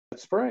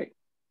Let's pray.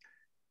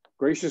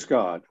 Gracious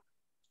God,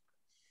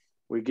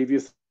 we give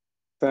you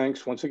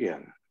thanks once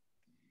again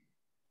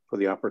for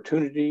the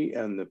opportunity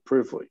and the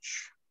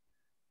privilege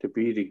to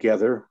be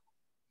together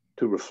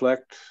to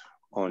reflect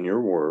on your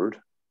word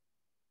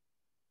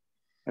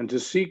and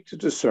to seek to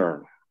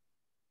discern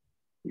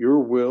your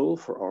will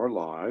for our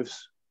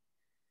lives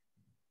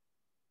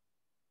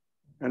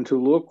and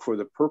to look for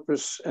the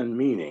purpose and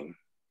meaning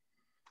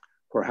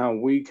for how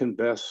we can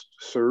best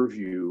serve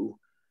you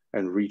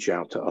and reach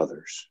out to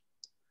others.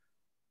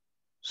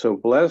 So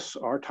bless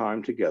our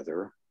time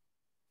together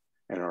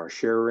and our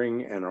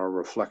sharing and our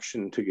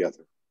reflection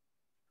together.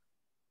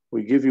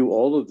 We give you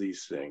all of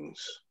these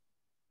things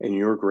in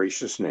your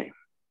gracious name.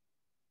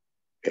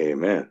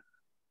 Amen.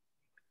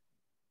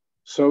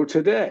 So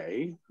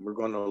today we're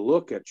going to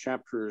look at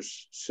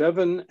chapters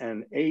 7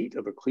 and 8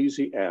 of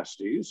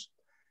Ecclesiastes,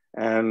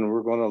 and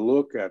we're going to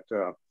look at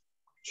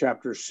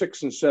chapters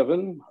 6 and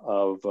 7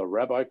 of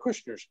Rabbi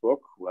Kushner's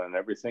book, When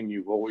Everything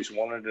You've Always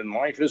Wanted in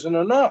Life Isn't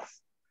Enough.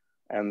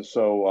 And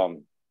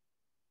so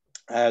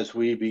as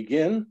we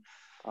begin,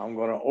 I'm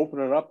going to open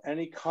it up.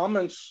 Any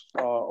comments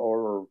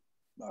or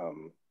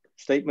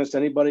statements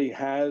anybody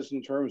has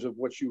in terms of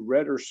what you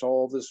read or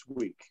saw this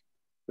week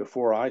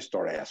before I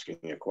start asking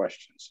you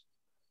questions?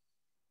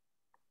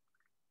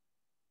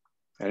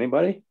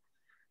 Anybody?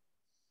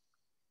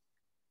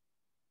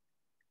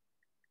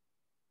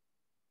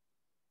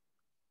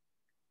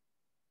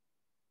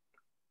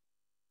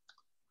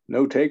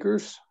 No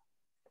takers?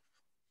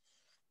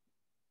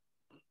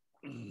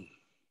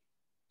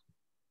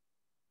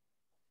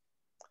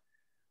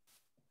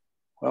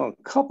 Well,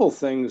 a couple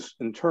things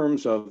in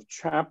terms of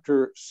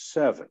chapter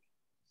 7.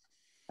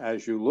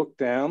 As you look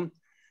down,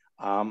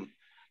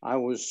 I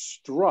was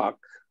struck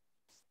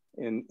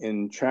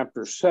in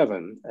chapter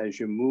 7 as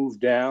you move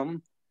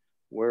down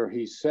where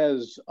he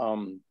says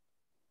in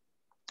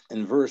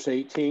verse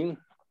 18,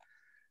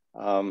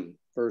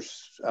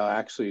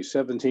 actually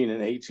 17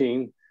 and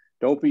 18,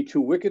 don't be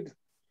too wicked,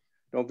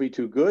 don't be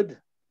too good,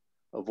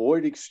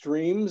 avoid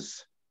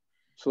extremes,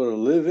 sort of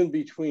live in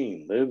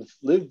between,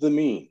 live the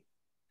mean.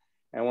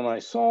 And when I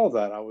saw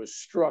that, I was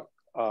struck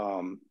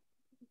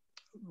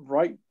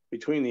right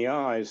between the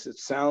eyes. It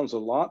sounds a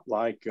lot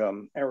like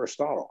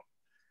Aristotle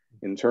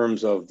in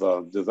terms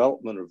of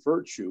development of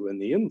virtue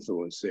and the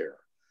influence there.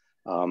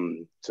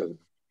 So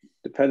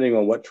depending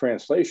on what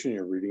translation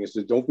you're reading, it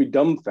says don't be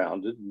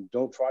dumbfounded and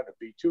don't try to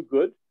be too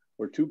good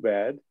or too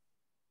bad.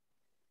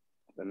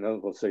 And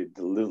then we'll say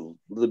there'll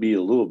be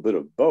a little bit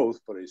of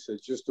both, but he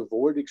says just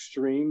avoid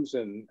extremes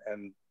and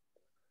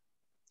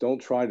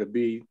don't try to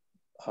be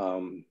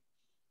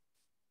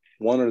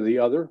one or the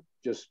other,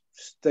 just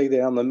stay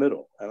down the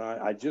middle. And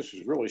I just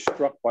was really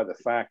struck by the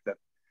fact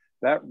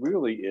that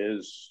really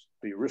is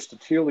the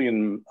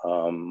Aristotelian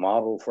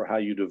model for how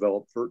you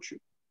develop virtue.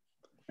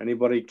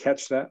 Anybody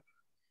catch that?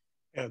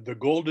 Yeah, the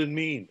golden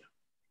mean.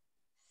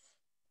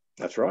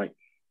 That's right.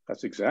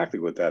 That's exactly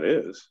what that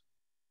is.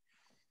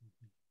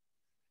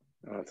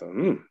 And I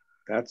thought,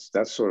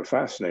 that's sort of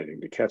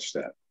fascinating to catch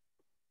that.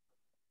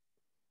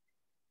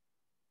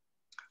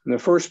 And the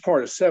first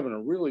part of 7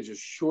 are really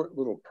just short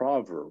little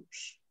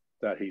proverbs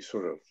that he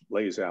sort of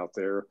lays out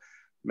there,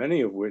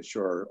 many of which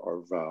are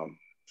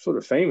sort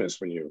of famous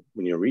when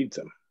you read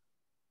them.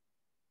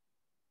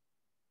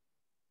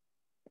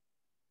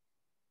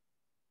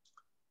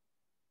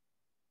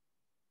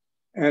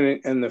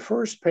 And in the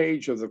first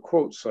page of the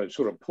quotes I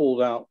sort of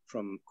pulled out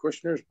from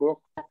Kushner's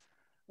book,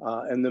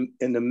 and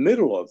in the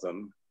middle of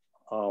them,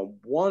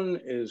 one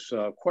is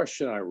a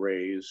question I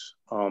raise.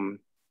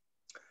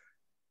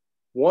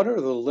 What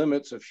are the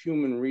limits of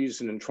human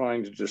reason in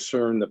trying to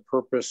discern the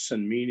purpose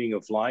and meaning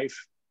of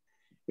life?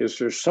 Is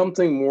there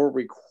something more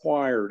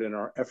required in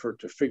our effort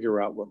to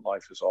figure out what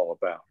life is all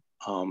about?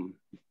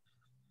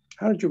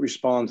 How did you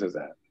respond to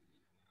that?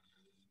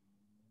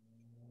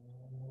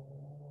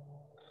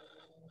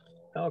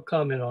 I'll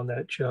comment on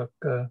that, Chuck.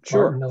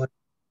 Sure.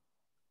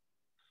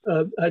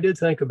 I did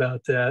think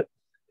about that.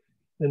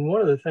 And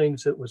one of the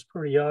things that was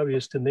pretty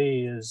obvious to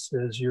me is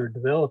as you're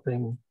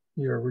developing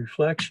your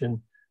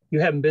reflection, you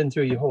haven't been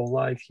through your whole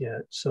life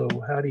yet. So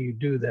how do you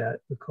do that?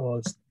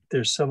 Because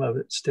there's some of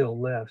it still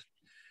left.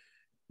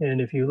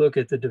 And if you look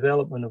at the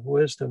development of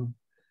wisdom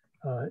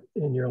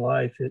in your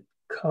life, it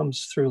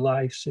comes through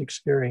life's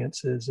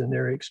experiences, and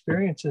there are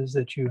experiences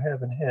that you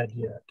haven't had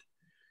yet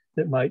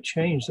that might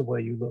change the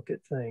way you look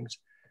at things.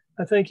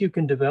 I think you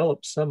can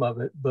develop some of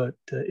it, but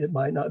it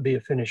might not be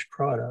a finished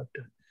product.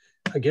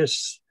 I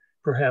guess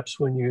perhaps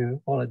when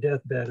you're on a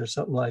deathbed or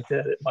something like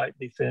that, it might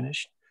be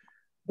finished.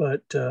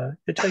 But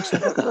it takes a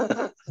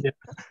while.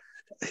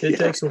 It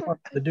takes a while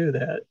to do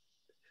that.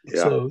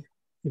 Yeah. So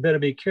you better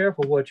be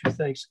careful what you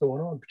think's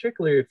going on,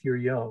 particularly if you're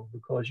young,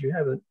 because you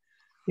haven't,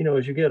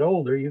 as you get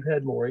older, you've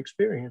had more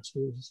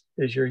experiences.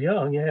 As you're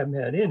young, you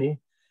haven't had any.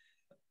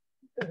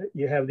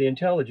 You have the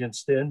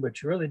intelligence then,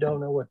 but you really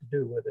don't know what to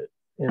do with it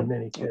in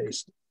many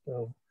cases.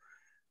 So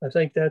I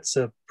think that's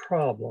a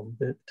problem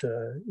that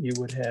you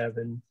would have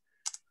in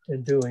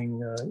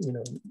doing,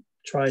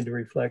 trying to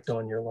reflect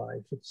on your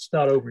life. It's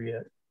not over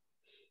yet.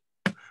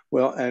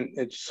 Well, and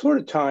it sort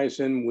of ties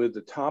in with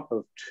the top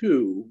of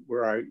two,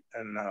 where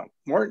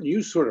Martin,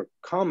 you sort of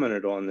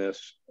commented on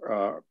this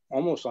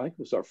almost, I think it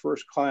was our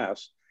first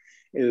class,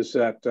 is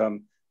that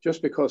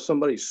just because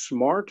somebody's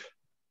smart,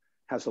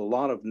 has a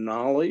lot of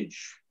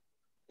knowledge,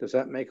 does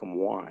that make them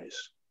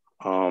wise?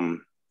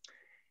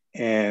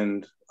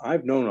 And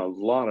I've known a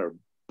lot of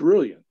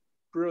brilliant,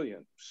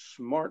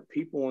 smart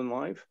people in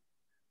life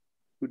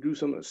who do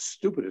some of the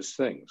stupidest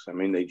things. I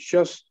mean, they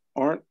just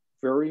aren't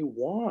very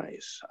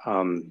wise.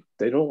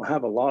 They don't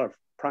have a lot of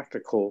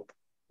practical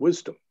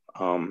wisdom.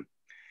 And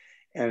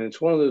it's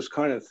one of those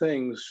kind of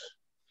things,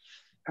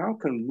 how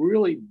can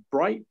really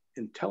bright,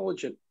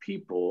 intelligent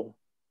people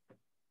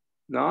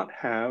not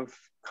have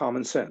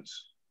common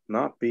sense,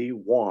 not be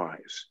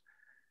wise?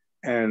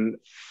 And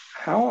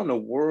how in the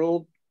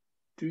world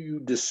do you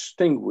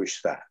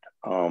distinguish that?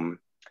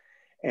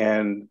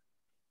 And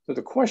so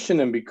the question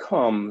then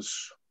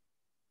becomes,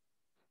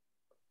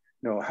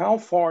 how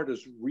far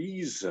does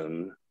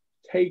reason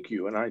take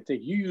you? And I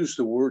think you used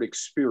the word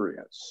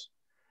experience.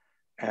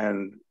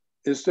 And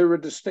is there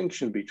a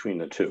distinction between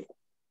the two?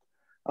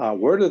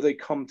 Where do they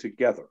come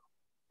together?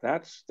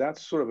 That's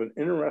sort of an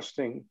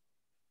interesting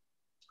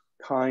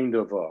kind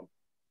of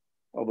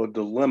a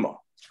dilemma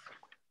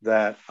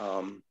that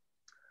I'm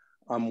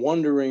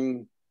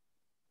wondering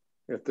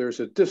if there's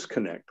a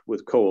disconnect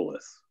with Koheleth.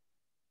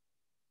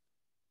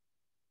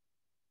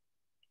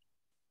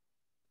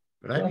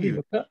 Well,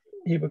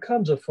 he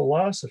becomes a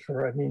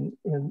philosopher. I mean,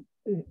 and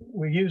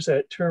we use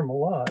that term a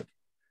lot.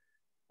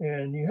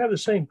 And you have the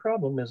same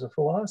problem as a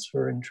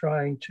philosopher in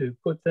trying to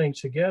put things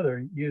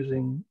together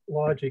using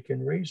logic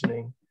and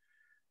reasoning.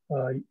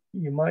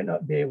 You might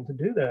not be able to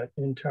do that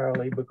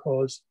entirely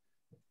because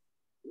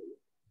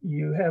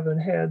you haven't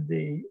had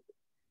the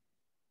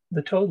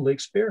total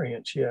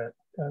experience yet.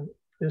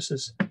 This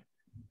is,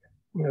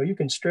 you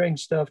can string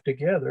stuff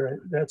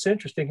together. That's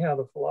interesting how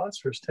the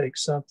philosophers take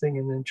something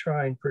and then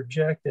try and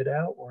project it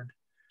outward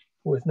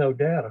with no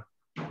data.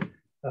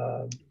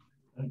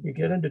 You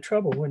get into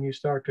trouble when you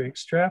start to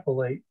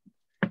extrapolate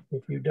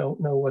if you don't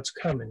know what's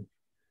coming.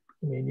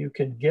 I mean, you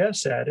can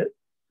guess at it,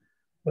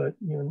 but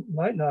you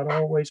might not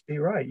always be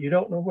right. You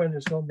don't know when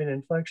there's going to be an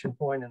inflection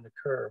point in the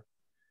curve.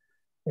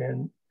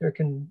 And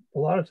a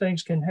lot of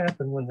things can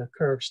happen when the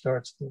curve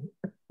starts to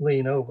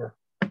lean over.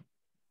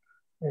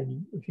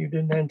 And if you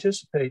didn't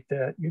anticipate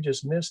that, you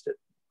just missed it.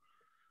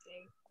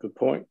 Good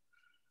point.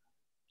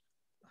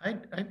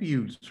 I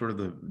view sort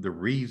of the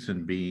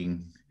reason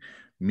being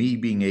me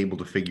being able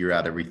to figure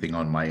out everything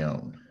on my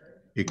own.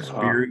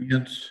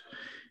 Experience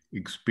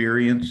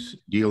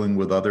dealing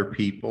with other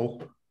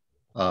people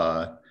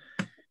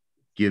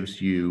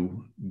gives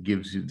you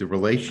the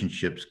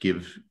relationships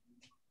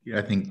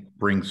I think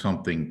bring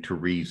something to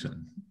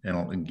reason, and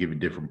I'll give a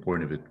different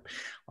point of it.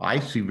 I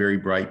see very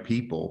bright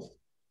people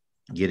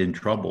get in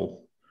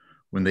trouble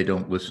when they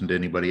don't listen to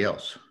anybody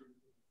else,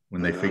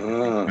 when they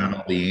figure out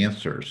all the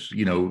answers,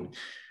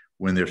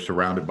 when they're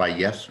surrounded by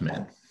yes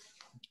men.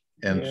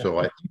 And so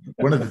I think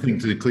one of the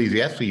things in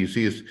Ecclesiastes you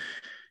see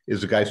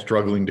is a guy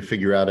struggling to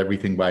figure out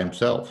everything by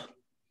himself.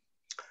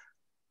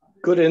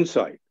 Good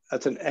insight.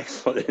 That's an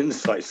excellent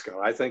insight, Scott.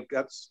 I think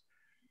that's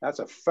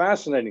a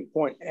fascinating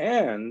point.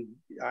 And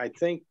I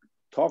think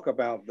talk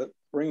about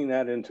bringing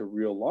that into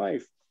real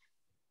life.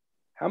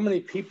 How many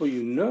people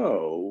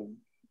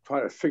try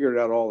to figure it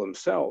out all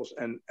themselves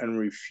and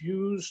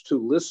refuse to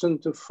listen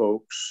to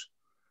folks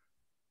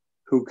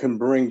who can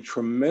bring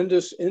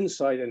tremendous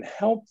insight and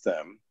help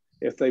them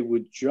if they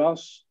would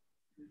just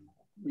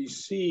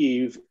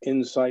receive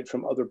insight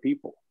from other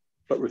people,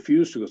 but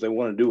refuse to because they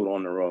want to do it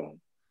on their own,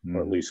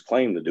 or at least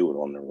claim to do it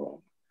on their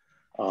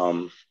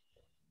own.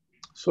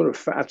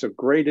 That's a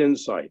great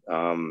insight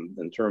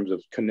in terms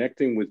of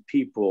connecting with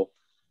people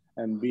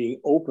and being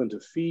open to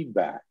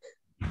feedback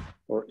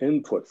or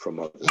input from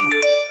others.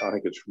 I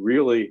think it's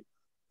really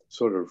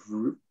sort of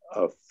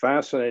a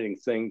fascinating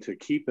thing to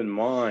keep in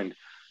mind,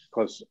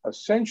 because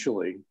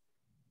essentially,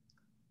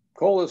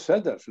 Cole has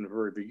said that from the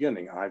very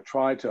beginning. I've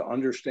tried to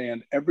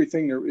understand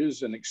everything there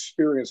is and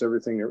experience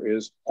everything there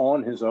is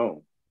on his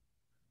own.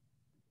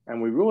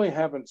 And we really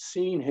haven't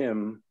seen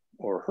him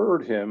or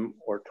heard him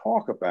or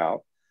talk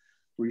about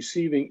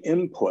receiving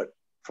input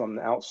from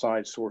the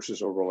outside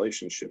sources or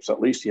relationships. At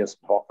least he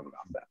hasn't talked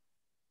about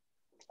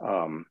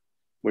that,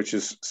 which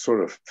is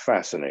sort of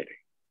fascinating.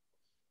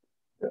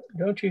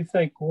 Don't you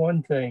think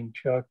one thing,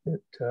 Chuck,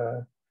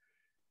 that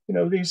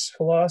these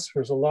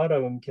philosophers, a lot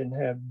of them can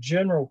have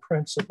general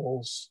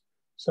principles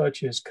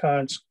such as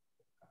Kant's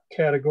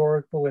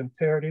categorical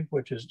imperative,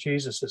 which is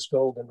Jesus's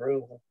golden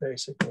rule,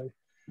 basically.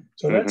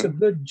 So that's a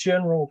good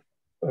general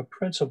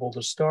principle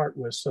to start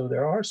with. So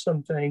there are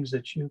some things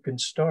that you can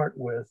start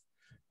with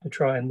to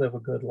try and live a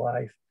good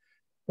life,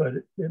 but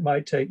it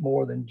might take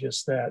more than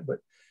just that. But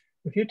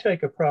if you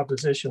take a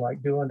proposition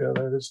like do unto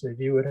others as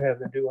you would have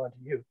them do unto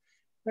you,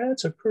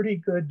 that's a pretty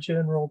good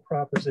general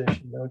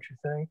proposition, don't you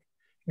think?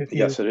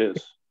 Yes, it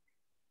is.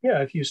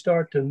 Yeah, if you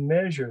start to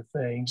measure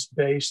things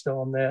based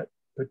on that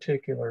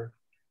particular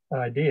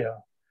idea.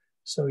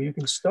 So you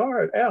can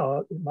start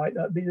out, it might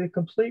not be the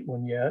complete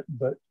one yet,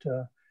 but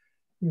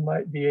you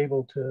might be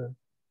able to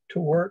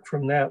work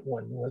from that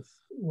one with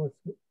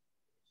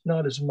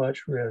not as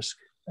much risk,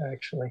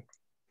 actually.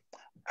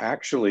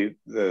 Actually,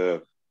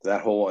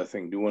 that whole, I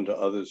think, do unto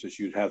others as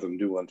you'd have them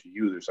do unto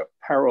you, there's a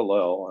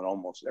parallel in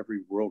almost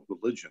every world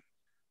religion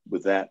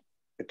with that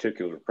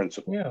particular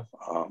principle. Yeah.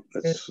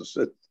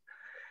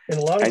 And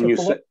a lot of and you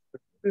say,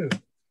 too.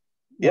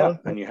 Yeah,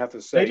 and you have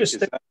to say, they just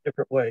think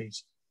different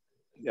ways.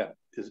 Yeah,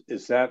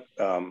 is that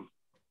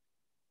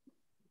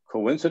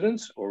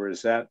coincidence, or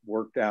is that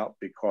worked out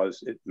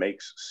because it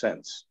makes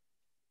sense?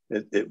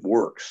 It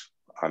works.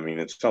 I mean,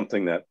 it's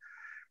something that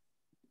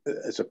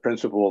it's a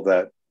principle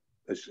that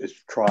is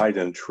tried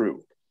and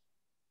true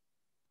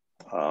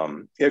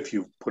if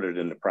you put it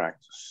into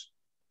practice.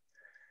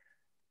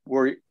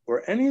 Were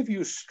any of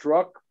you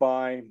struck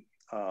by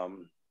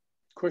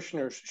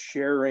Kushner's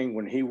sharing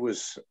when he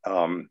was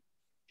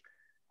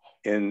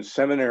in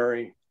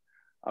seminary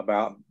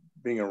about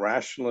being a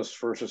rationalist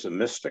versus a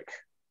mystic,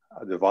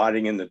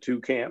 dividing into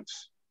two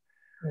camps?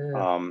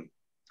 Yeah.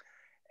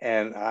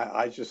 And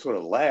I just sort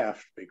of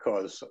laughed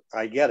because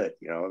I get it.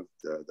 You know,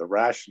 the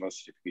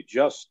rationalists, if you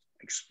just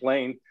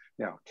explain,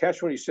 now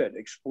catch what he said,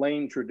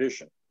 explain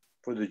tradition.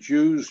 For the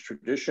Jews,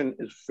 tradition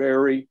is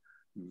very,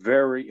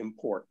 very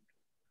important.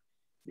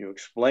 You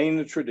explain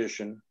the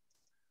tradition,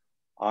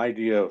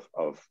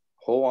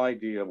 whole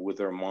idea with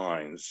their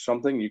minds,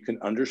 something you can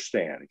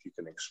understand. If you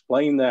can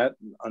explain that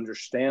and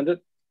understand it,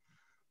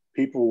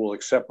 people will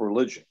accept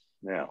religion.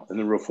 Now, in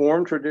the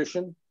Reformed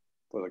tradition,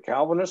 for the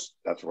Calvinists,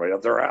 that's right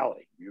up their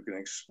alley. You can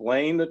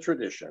explain the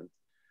tradition,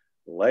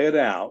 lay it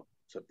out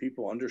so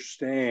people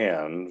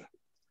understand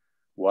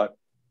what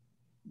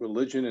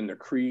religion and the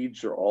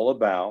creeds are all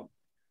about.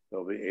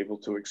 They'll be able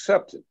to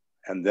accept it.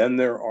 And then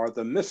there are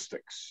the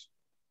mystics.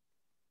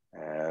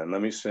 And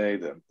let me say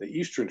that the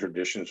Eastern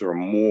traditions are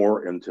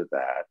more into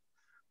that,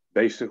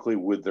 basically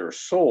with their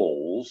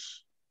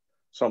souls,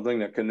 something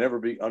that can never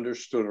be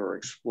understood or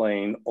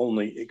explained,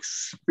 only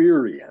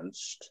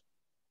experienced.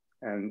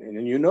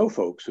 And you know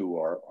folks who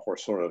are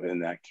sort of in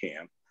that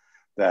camp,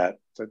 that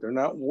they're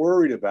not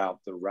worried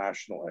about the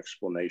rational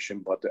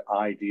explanation, but the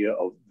idea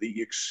of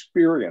the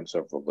experience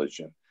of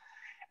religion.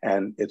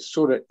 And it's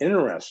sort of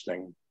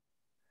interesting.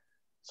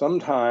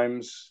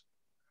 Sometimes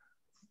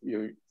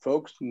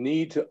folks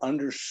need to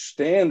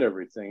understand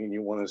everything, and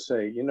you want to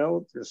say, you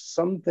know, there's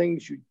some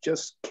things you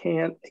just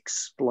can't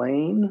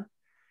explain.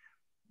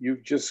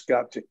 You've just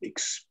got to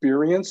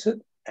experience it,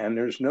 and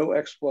there's no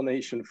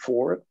explanation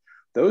for it.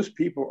 Those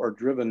people are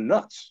driven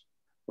nuts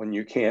when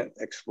you can't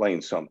explain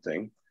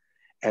something.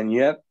 And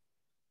yet,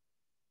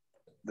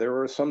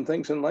 there are some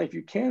things in life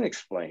you can't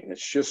explain.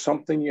 It's just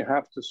something you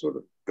have to sort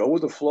of go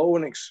with the flow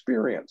and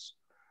experience.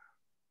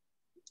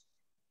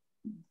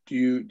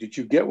 Did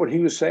you get what he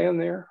was saying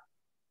there?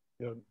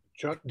 Yeah,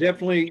 Chuck,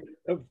 definitely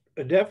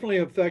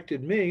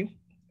affected me.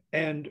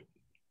 And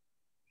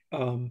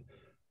I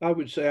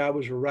would say I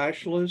was a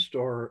rationalist,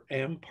 or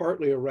am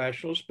partly a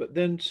rationalist, but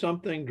then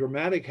something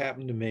dramatic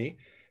happened to me.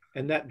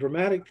 And that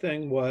dramatic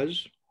thing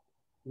was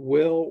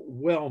Will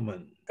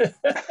Wellman. Yeah.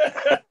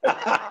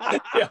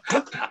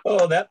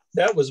 Oh,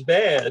 that was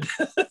bad.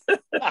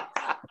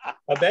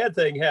 A bad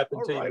thing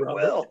happened to you,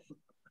 Robert.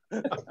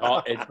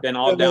 Well, it's been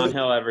all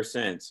downhill ever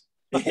since.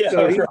 Yeah,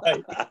 So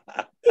right.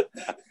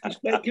 He's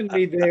taken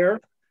me there,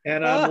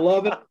 and I'm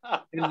loving it.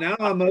 And now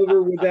I'm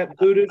over with that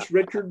Buddhist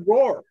Richard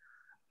Rohr.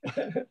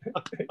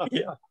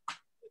 Yeah.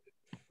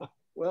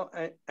 Well,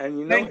 and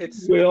you know,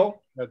 it's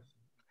Will.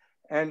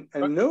 And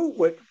know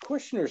what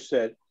Kushner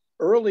said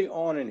early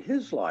on in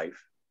his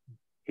life.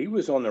 He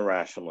was on the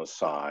rationalist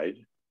side.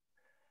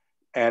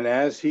 And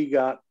as he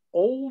got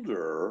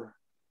older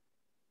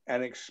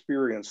and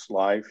experienced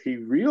life, he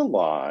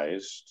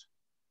realized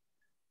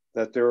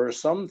that there are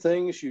some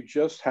things you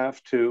just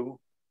have to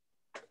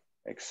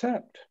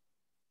accept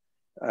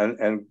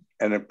and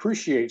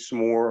appreciates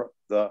more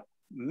the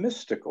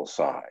mystical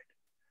side.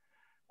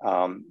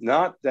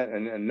 Not that,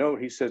 and note,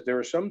 he says, there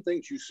are some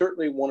things you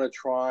certainly want to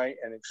try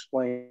and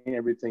explain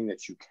everything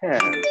that you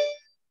can,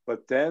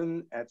 but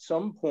then at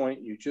some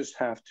point you just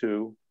have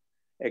to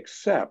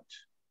accept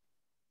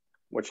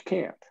what you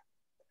can't.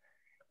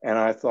 And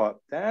I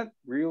thought that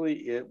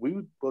really,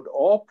 we would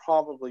all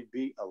probably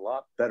be a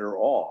lot better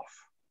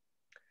off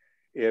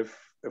if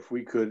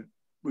we could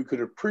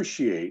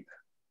appreciate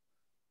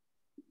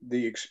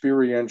the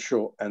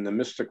experiential and the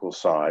mystical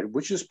side,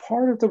 which is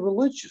part of the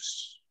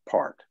religious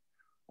part.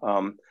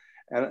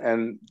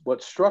 And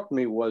what struck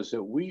me was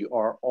that we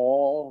are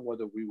all,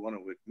 whether we want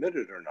to admit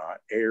it or not,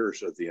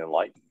 heirs of the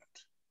Enlightenment,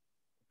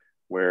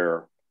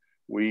 where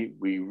we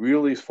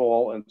really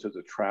fall into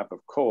the trap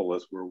of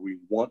Colas, where we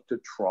want to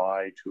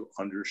try to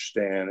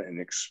understand and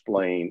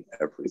explain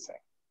everything.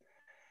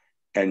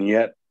 And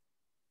yet,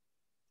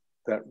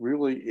 that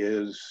really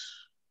is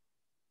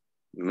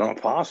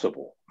not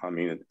possible. I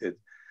mean,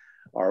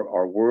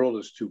 our world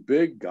is too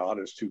big, God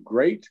is too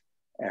great,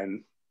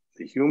 and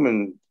the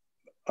human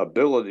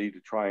ability to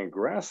try and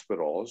grasp it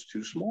all is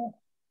too small.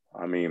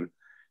 I mean,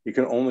 You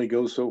can only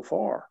go so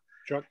far.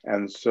 Chuck?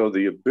 And so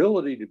the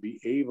ability to be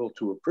able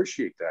to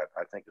appreciate that,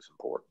 I think, is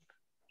important.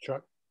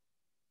 Chuck?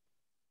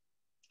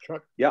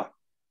 Yeah.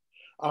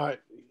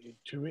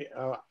 To me,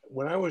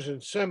 when I was in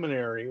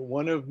seminary,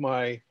 one of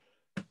my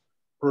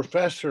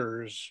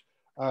professors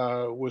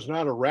was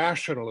not a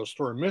rationalist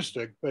or a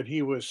mystic, but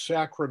he was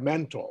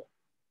sacramental.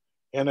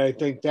 And I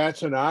think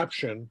that's an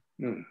option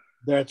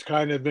that's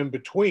kind of in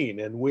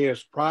between. And we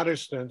as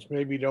Protestants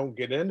maybe don't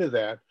get into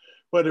that.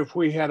 But if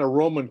we had a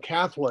Roman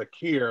Catholic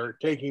here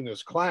taking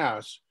this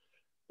class,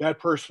 that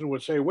person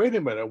would say, wait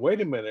a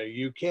minute,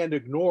 you can't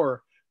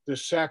ignore the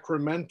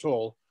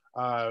sacramental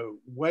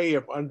way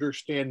of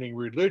understanding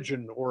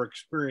religion or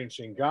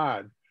experiencing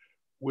God,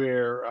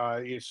 where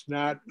it's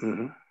not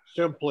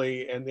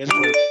simply an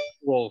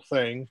intellectual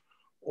thing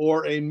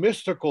or a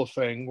mystical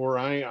thing where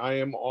I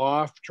am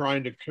off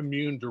trying to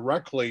commune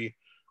directly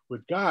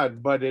with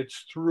God, but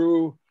it's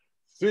through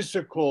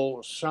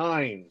physical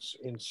signs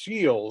and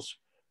seals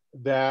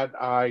that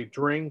I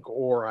drink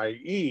or I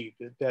eat,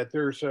 that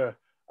there's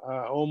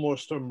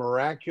almost a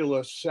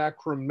miraculous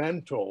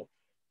sacramental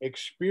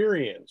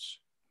experience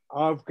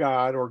of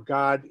God, or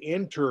God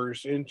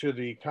enters into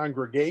the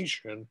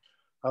congregation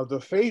of the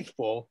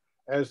faithful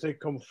as they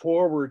come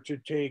forward to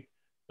take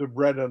the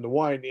bread and the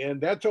wine.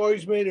 And that's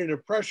always made an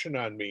impression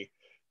on me,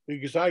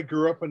 because I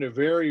grew up in a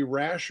very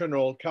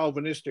rational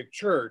Calvinistic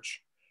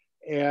church.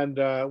 And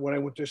when I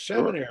went to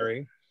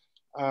seminary,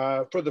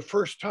 for the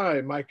first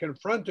time, I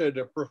confronted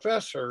a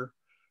professor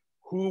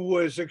who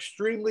was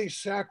extremely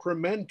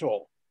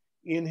sacramental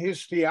in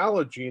his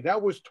theology.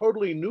 That was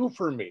totally new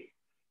for me.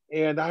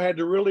 And I had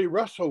to really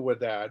wrestle with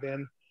that.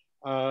 And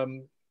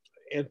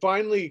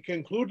finally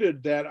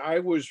concluded that I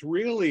was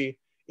really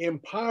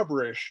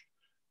impoverished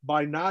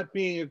by not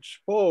being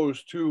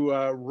exposed to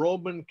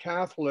Roman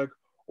Catholic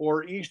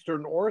or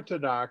Eastern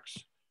Orthodox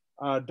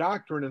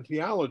doctrine and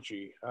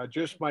theology.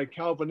 Just my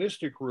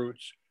Calvinistic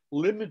roots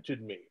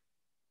limited me.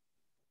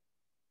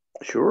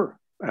 Sure,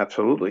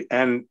 absolutely.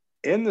 And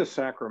in the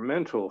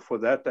sacramental, for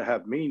that to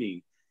have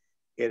meaning,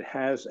 it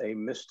has a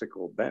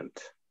mystical bent.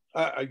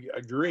 I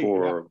agree.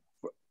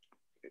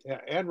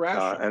 And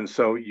rational. And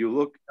so you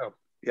look,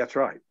 that's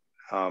right.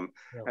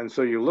 And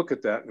so you look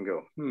at that and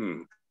go,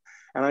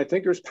 And I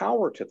think there's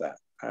power to that.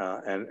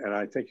 And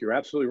I think you're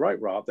absolutely right,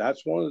 Rob.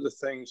 That's one of the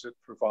things that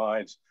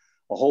provides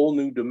a whole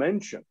new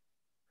dimension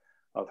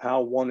of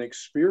how one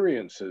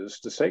experiences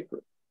the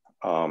sacred,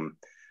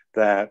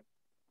 that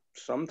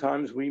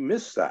sometimes we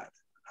miss that.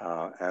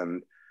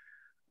 And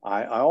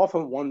I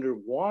often wonder,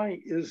 why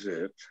is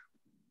it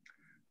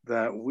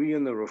that we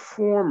in the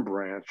Reform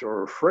branch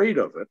are afraid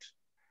of it?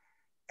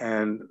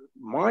 And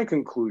my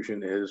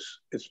conclusion is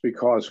it's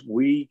because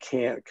we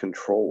can't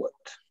control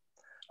it.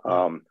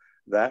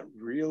 That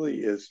really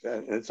is,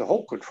 and it's a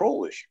whole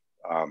control issue.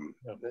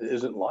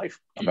 Isn't life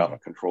about a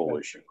control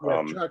issue?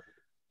 Chuck,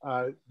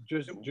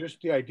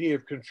 just the idea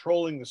of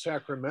controlling the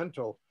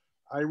sacramental.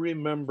 I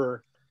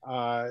remember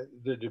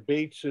the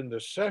debates in the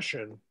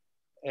session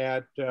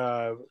at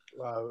the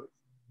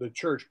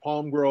church,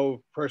 Palm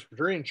Grove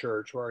Presbyterian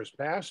Church, where I was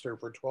pastor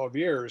for 12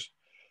 years.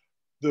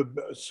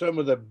 Some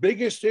of the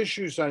biggest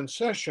issues on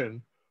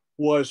session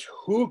was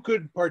who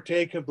could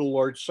partake of the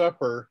Lord's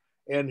Supper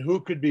and who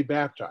could be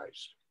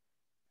baptized.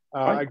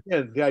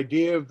 Again, the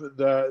idea of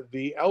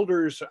the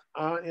elders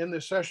in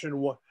the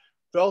session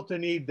felt the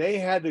need, they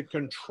had to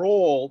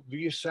control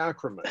these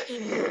sacraments.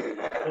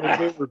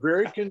 And they were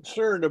very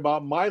concerned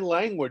about my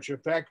language. In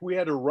fact, we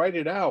had to write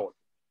it out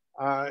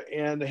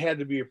and it had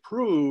to be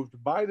approved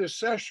by the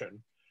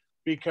session,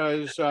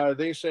 because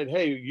they said,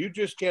 hey, you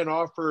just can't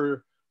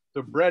offer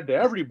the bread to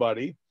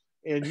everybody,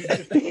 and you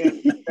just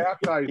can't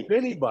baptize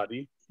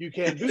anybody. You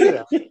can't do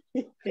that.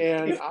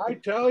 And I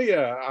tell you,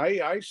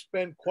 I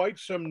spent quite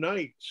some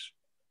nights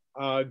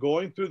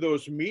going through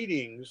those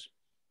meetings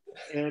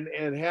and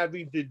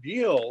having to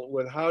deal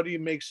with how do you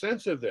make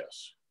sense of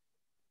this.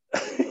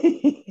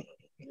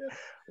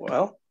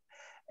 Well,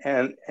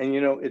 and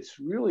you know, it's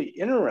really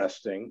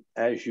interesting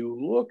as you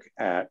look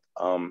at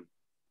the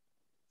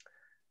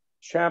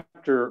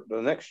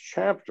next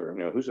chapter,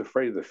 you know, Who's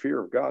Afraid of the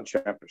Fear of God,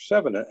 chapter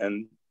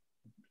 7,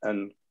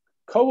 and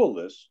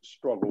Coelus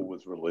struggle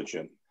with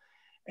religion,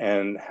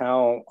 and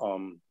how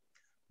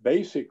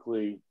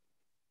basically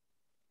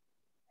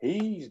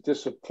he's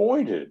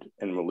disappointed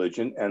in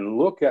religion, and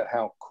look at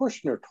how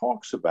Kushner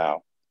talks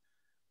about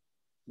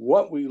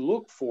what we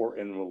look for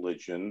in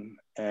religion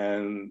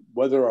and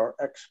whether our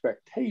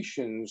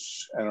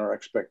expectations and our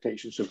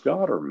expectations of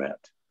God are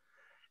met.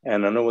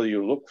 And I know whether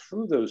you look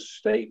through those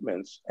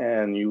statements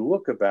and you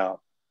look about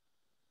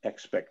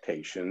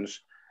expectations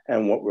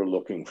and what we're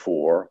looking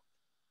for,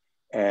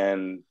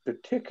 and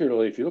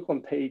particularly if you look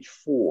on page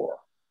 4,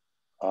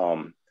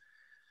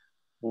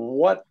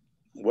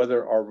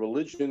 whether our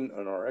religion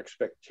and our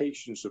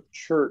expectations of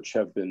church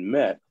have been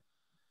met,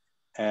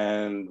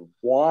 and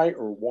why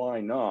or why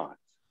not.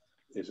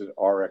 Is it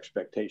our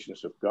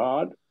expectations of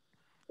God,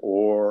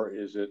 or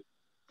is it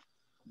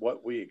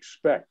what we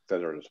expect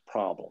that is a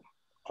problem?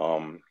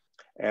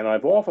 And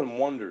I've often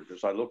wondered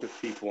as I look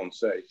at people and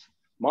say,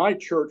 my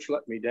church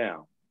let me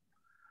down.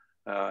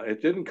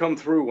 It didn't come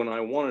through when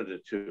I wanted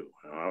it to.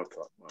 And I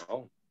thought,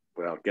 well,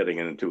 without getting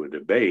into a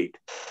debate,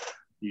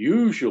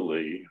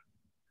 usually,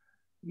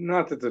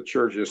 not that the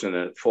church isn't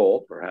at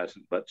fault or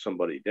hasn't let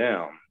somebody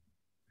down,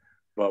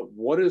 but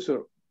what is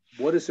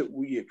it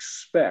we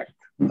expect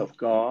of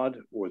God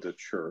or the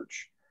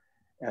church?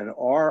 And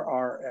are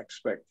our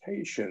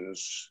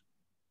expectations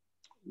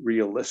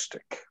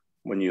realistic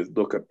when you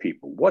look at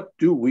people? What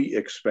do we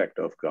expect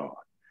of God?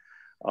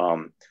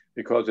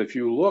 Because if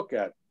you look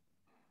at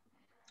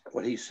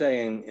what he's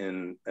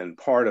saying in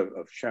part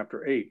of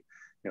chapter 8,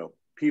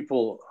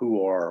 people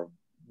who are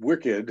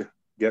wicked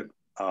get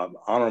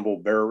honorable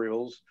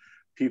burials.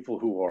 People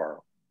who are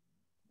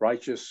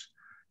righteous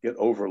get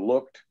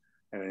overlooked.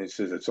 And he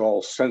says it's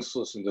all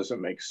senseless and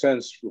doesn't make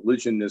sense.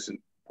 Religion isn't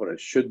what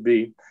it should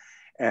be.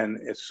 And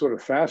it's sort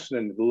of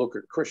fascinating to look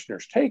at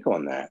Kushner's take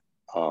on that.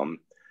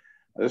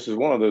 This is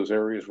one of those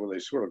areas where they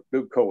sort of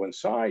do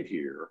coincide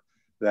here,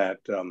 that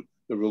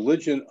the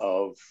religion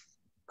of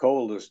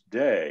Coelus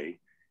Day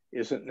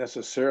isn't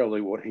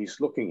necessarily what he's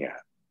looking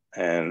at.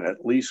 And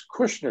at least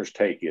Kushner's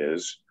take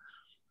is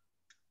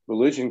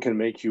religion can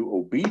make you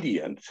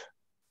obedient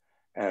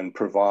and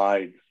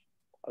provide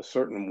a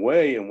certain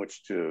way in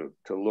which to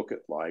look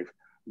at life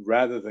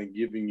rather than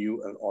giving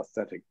you an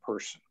authentic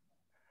person.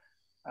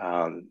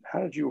 How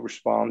did you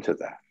respond to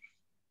that?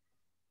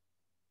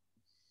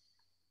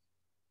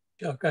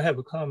 Chuck, I have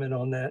a comment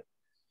on that.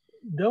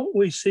 Don't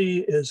we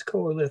see, as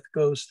Coelith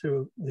goes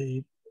through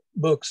the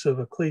books of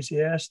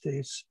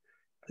Ecclesiastes,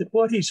 that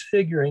what he's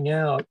figuring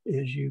out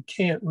is you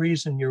can't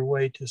reason your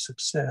way to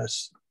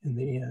success in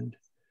the end.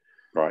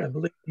 Right. I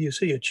believe you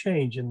see a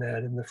change in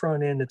that. In the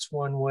front end, it's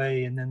one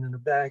way, and then in the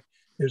back,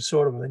 there's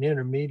sort of an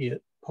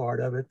intermediate part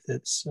of it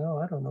that's,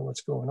 I don't know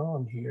what's going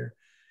on here.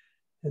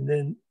 And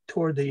then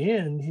toward the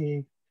end,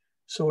 he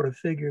sort of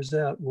figures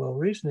out, well,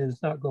 reasoning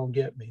is not going to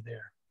get me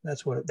there.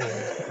 That's what it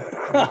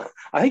was.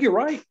 I think you're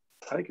right.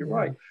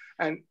 Right.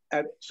 And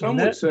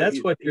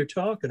that's what you're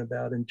talking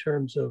about in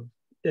terms of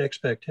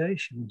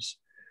expectations.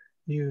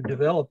 You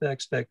develop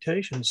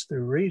expectations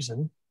through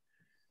reason,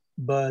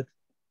 but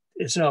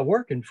it's not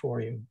working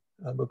for you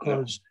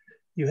because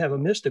you have a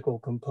mystical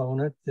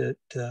component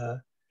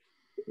that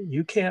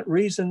you can't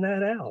reason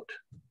that out.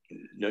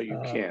 No, you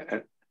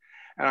can't.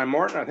 And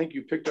Martin, I think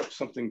you picked up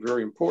something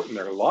very important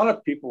there. A lot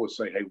of people would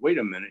say, hey, wait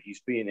a minute,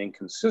 he's being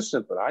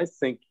inconsistent, but I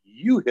think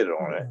you hit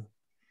on it.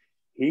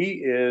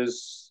 He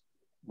is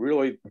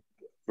really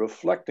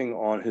reflecting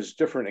on his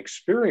different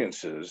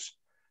experiences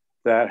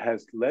that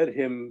has led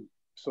him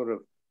sort of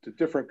to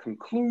different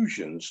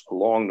conclusions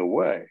along the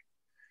way.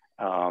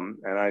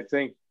 And I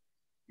think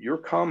your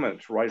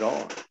comment's right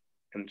on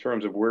in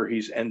terms of where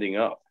he's ending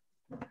up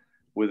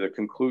with a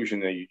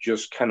conclusion that you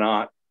just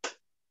cannot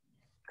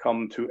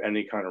come to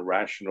any kind of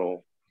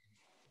rational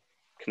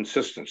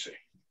consistency.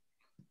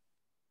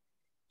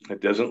 It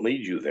doesn't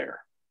lead you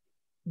there.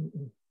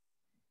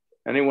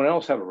 Anyone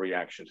else have a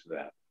reaction to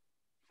that?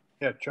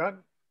 Yeah, Chuck?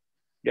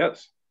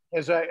 Yes.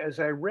 As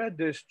I read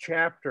this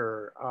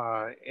chapter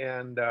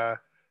and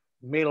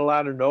made a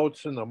lot of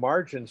notes in the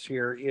margins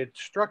here, it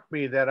struck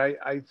me that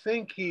I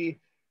think he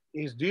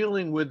is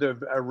dealing with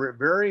a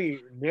very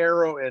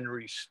narrow and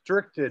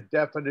restricted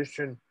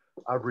definition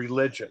of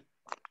religion,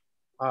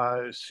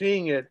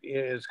 seeing it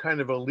as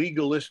kind of a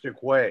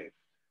legalistic way.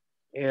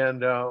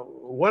 And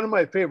one of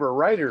my favorite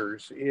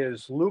writers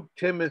is Luke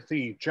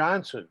Timothy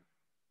Johnson,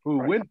 who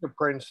went to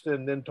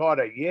Princeton, then taught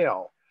at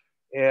Yale.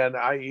 And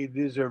it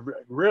is a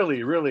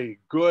really, really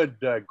good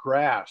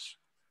grasp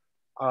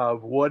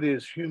of what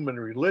is human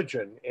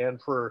religion.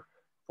 And for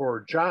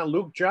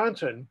Luke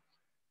Johnson,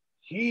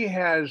 he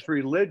has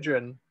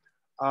religion,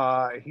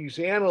 he's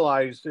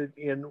analyzed it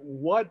in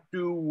what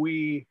do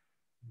we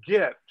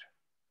get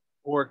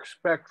or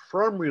expect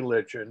from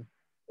religion.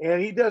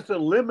 And he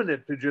doesn't limit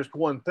it to just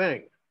one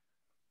thing,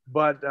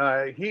 but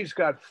he's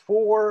got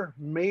four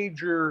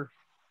major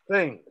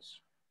things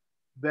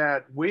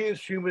that we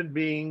as human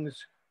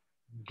beings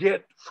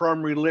get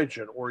from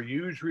religion or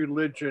use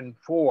religion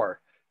for.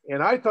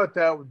 And I thought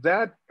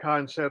that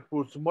concept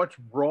was much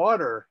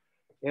broader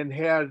and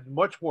had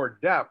much more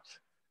depth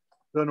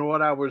than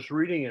what I was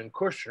reading in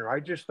Kushner.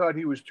 I just thought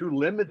he was too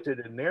limited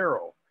and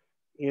narrow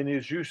in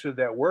his use of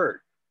that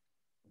word.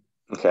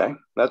 Okay,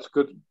 that's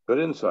good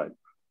insight.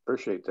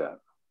 Appreciate that.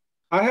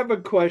 I have a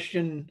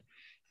question.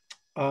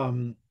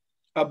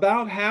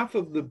 About half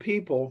of the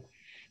people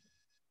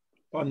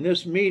on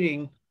this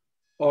meeting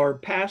are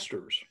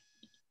pastors.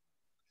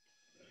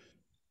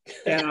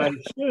 And I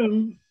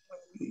assume,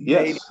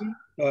 yes,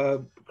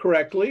 maybe,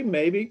 correctly,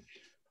 maybe,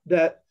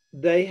 that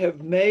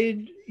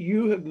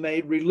you have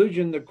made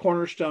religion the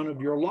cornerstone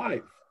of your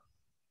life.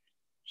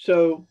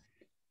 So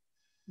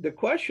the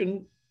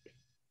question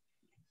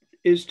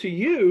is to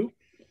you,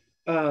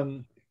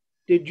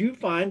 did you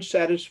find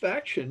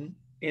satisfaction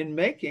in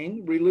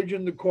making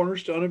religion the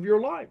cornerstone of your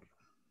life?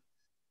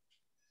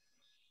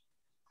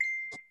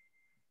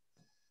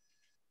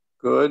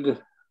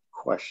 Good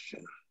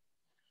question.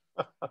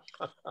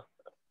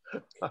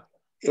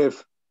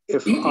 If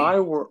I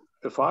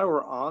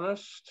were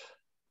honest,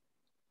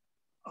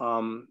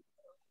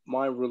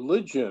 my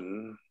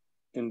religion,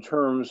 in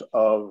terms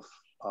of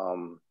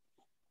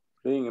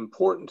being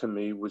important to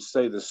me, would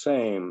stay the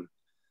same.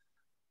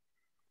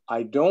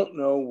 I don't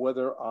know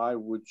whether I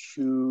would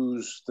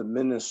choose the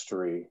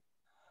ministry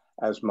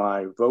as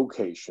my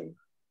vocation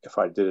if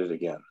I did it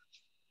again,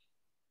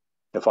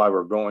 if I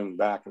were going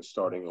back and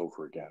starting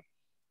over again,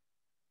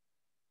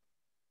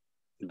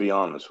 to be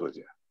honest with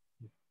you.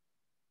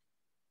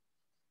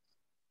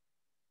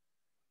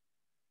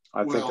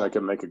 I think I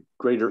can make a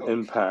greater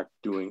impact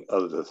doing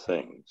other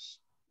things.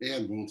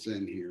 Ed wants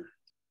in here.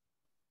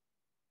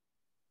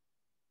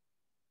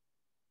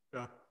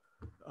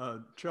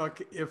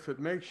 Chuck, if it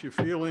makes you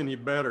feel any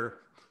better,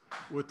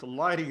 with the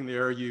lighting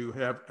there, you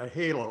have a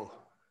halo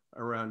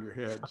around your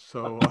head.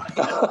 So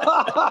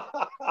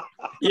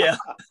yeah,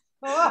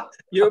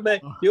 you'll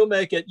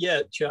make it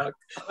yet, Chuck.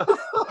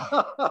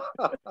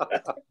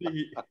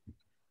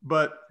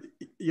 But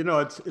you know,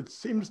 it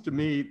seems to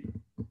me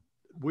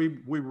we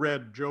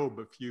read Job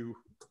a few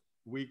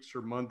weeks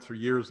or months or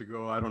years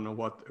ago. I don't know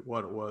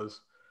what it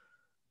was,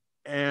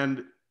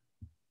 and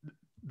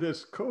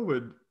this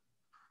COVID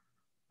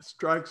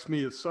strikes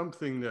me as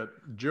something that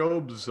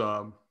Job's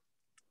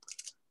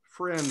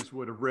friends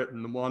would have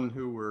written, the one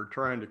who were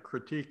trying to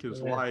critique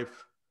his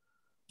life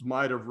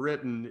might have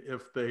written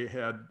if they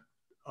had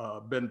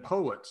been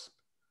poets,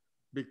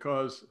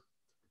 because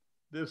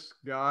this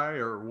guy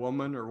or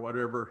woman or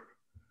whatever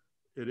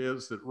it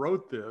is that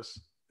wrote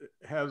this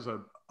has a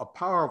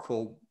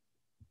powerful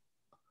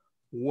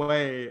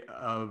way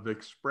of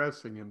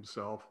expressing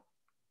himself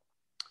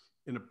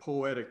in a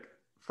poetic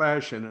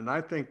fashion. And I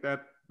think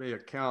that may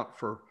account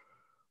for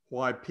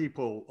why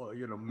people,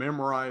 you know,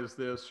 memorized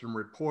this and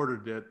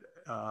reported it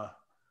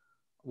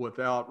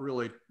without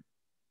really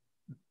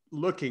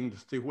looking to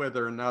see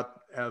whether or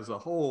not, as a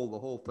whole, the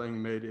whole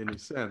thing made any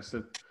sense.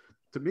 And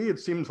to me, it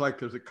seems like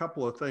there's a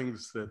couple of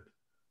things that,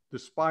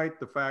 despite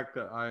the fact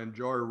that I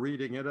enjoy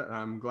reading it, and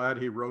I'm glad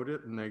he wrote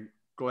it, and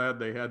glad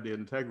they had the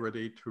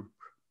integrity to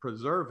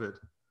preserve it,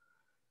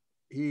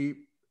 he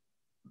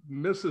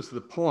misses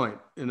the point.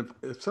 And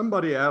if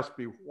somebody asked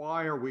me,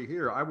 why are we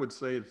here? I would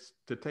say it's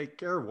to take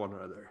care of one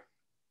another.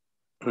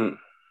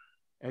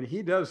 And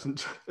he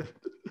doesn't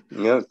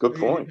yeah, good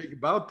point. Anything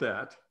about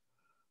that.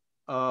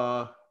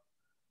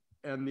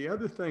 And the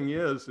other thing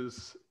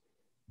is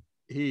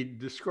he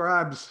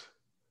describes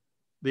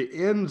the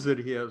ends that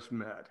he has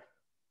met,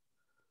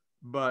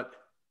 but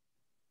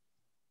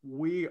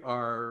we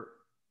are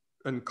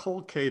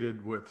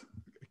inculcated with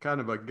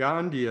kind of a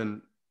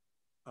Gandhian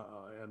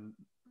and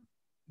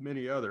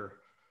many other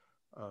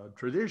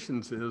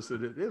traditions, is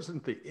that it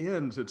isn't the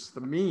ends, it's the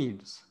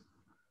means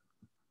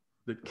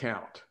that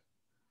count.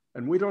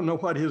 And we don't know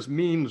what his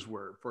means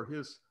were for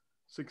his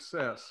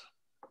success.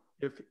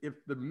 If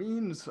the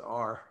means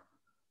are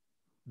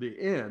the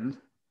end,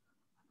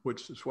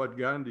 which is what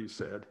Gandhi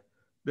said,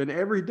 then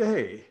every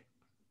day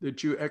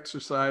that you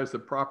exercise the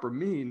proper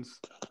means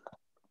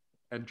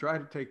and try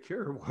to take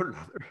care of one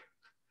another,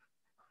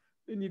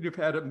 then you'd have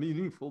had a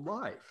meaningful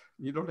life.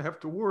 You don't have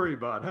to worry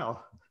about how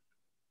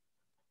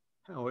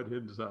it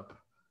ends up.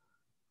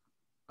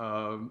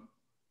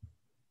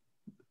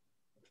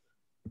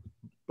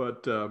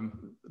 But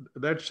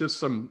that's just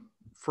some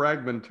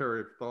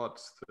fragmentary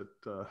thoughts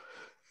that.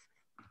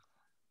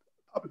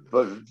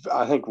 But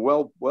I think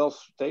well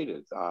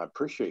stated. I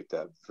appreciate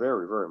that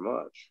very, very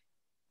much.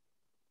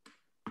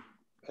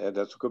 And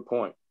that's a good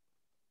point.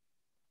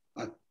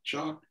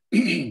 Chuck?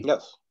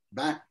 Yes.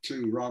 Back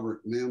to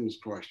Robert Mims'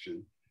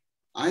 question.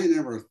 I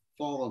never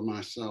thought of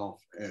myself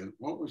as,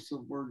 what was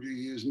the word you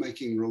used,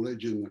 making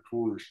religion the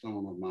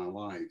cornerstone of my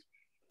life.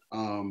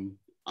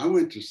 I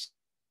went to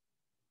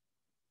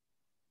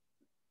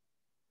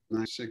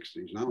 1960s,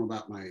 and I don't know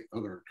about my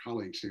other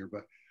colleagues here,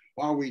 but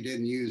while we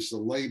didn't use the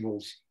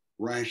labels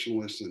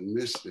rationalist and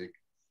mystic,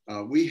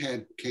 we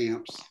had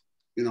camps,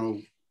 you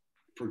know,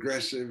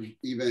 progressive,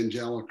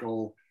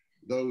 evangelical,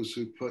 those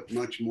who put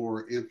much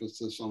more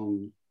emphasis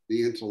on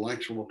the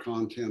intellectual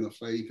content of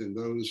faith, and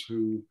those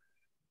who,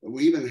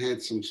 we even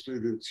had some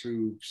students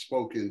who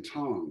spoke in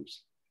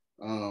tongues.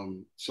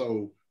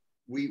 So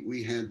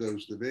we had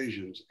those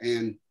divisions.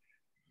 And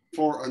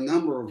for a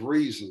number of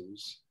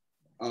reasons,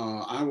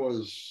 I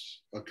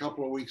was a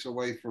couple of weeks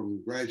away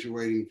from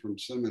graduating from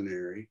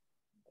seminary,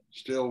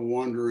 still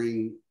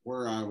wondering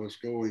where I was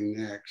going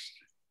next.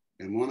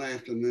 And one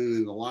afternoon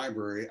in the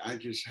library, I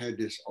just had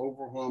this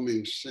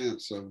overwhelming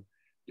sense of,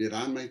 did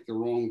I make the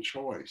wrong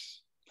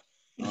choice?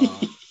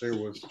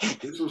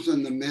 This was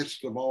in the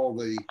midst of all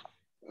the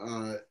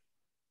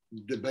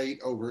debate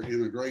over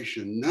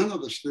integration. None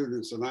of the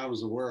students that I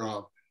was aware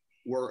of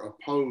were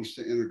opposed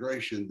to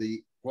integration.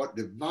 What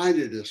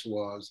divided us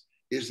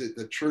is it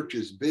the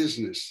church's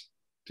business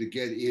to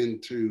get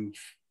into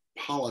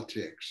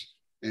politics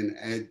and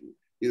add,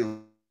 you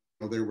know,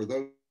 there were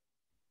those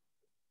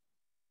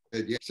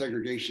that, yes,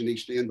 segregation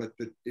needs to end, but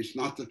it's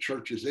not the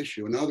church's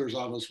issue. And others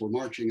of us were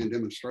marching in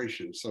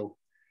demonstrations. So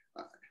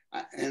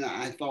And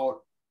I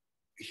thought,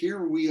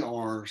 here we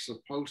are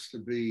supposed to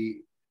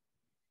be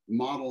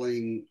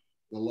modeling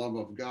the love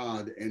of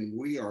God, and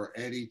we are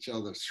at each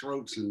other's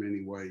throats in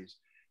many ways.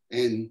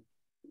 And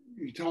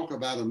you talk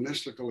about a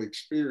mystical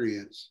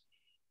experience.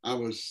 I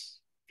was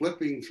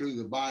flipping through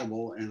the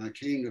Bible and I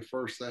came to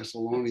 1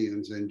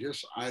 Thessalonians and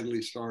just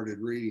idly started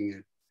reading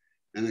it.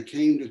 And I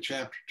came to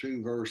chapter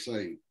 2, verse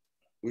 8,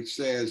 which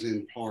says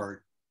in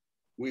part,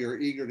 we are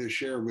eager to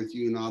share with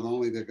you not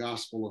only the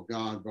gospel of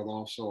God, but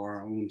also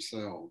our own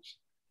selves.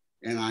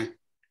 And I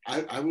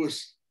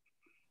was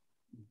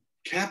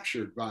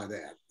captured by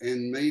that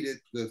and made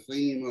it the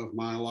theme of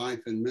my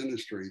life and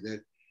ministry,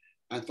 that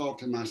I thought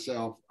to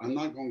myself, I'm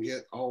not going to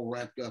get all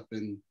wrapped up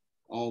in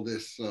all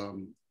this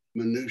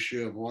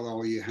minutia of what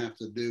all you have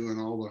to do and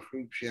all the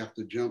hoops you have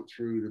to jump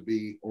through to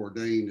be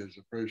ordained as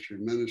a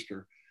Christian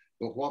minister.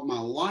 But what my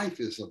life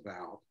is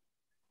about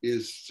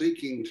is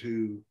seeking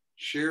to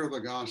share the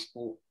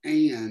gospel.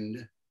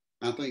 And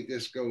I think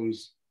this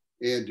goes,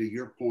 Ed, to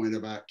your point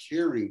about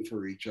caring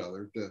for each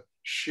other, the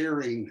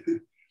sharing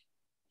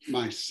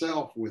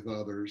myself with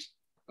others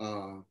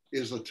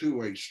is a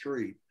two-way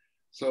street.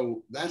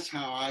 So that's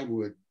how I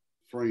would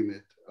frame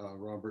it,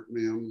 Robert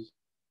Mims.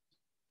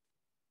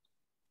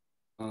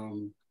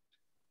 And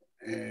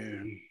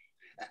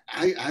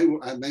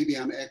I maybe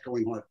I'm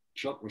echoing what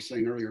Chuck was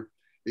saying earlier.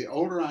 The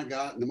older I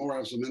got and the more I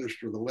was a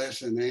minister, the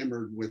less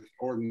enamored with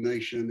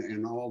ordination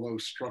and all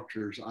those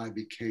structures I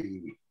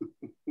became.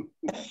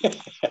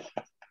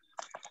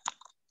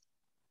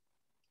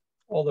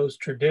 All those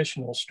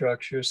traditional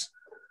structures.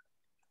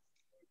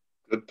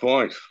 Good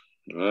point.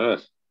 Well,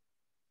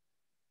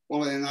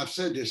 and I've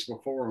said this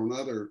before on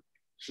other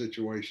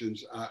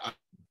situations.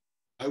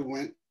 I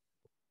went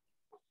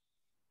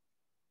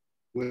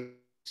with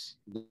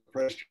the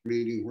presbytery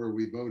meeting where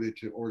we voted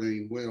to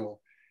ordain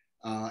Will,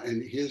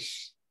 and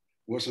his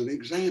was an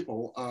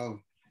example of,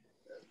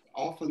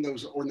 often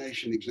those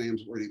ordination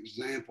exams were an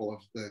example of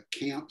the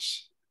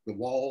camps, the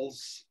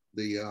walls,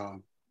 the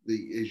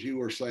as you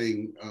were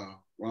saying,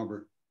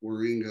 Robert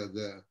Waringa,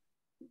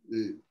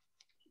 the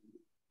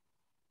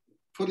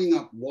putting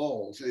up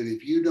walls. And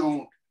if you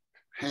don't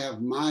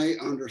have my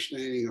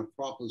understanding of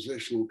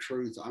propositional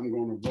truth, I'm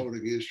going to vote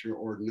against your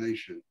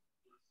ordination.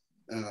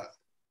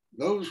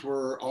 Those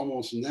were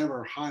almost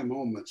never high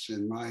moments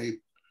in my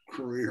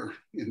career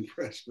in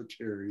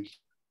presbyteries.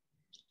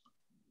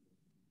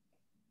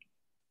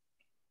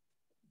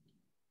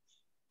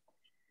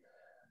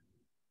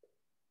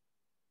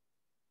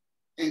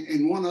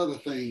 And one other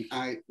thing,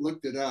 I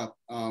looked it up.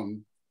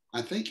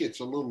 I think it's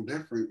a little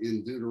different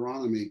in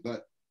Deuteronomy,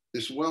 but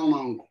this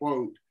well-known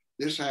quote,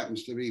 this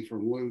happens to be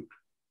from Luke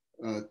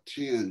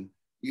 10.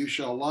 You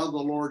shall love the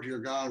Lord your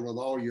God with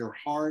all your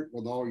heart,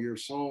 with all your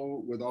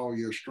soul, with all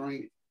your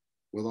strength,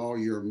 with all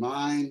your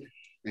mind,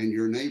 and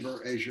your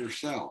neighbor as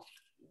yourself.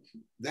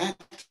 That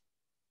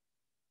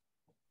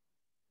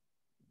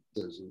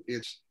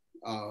it's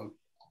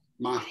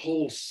my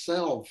whole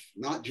self,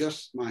 not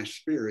just my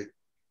spirit,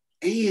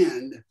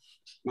 and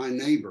my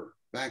neighbor.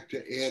 Back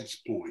to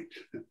Ed's point,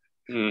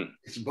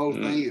 it's both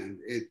and.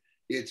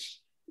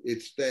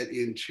 It's that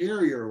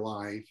interior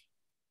life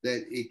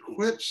that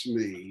equips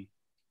me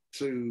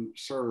to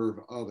serve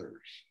others.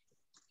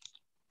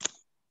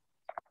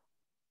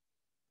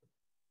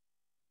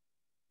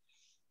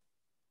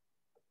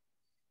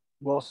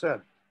 Well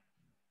said.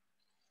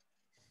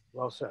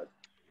 Well said.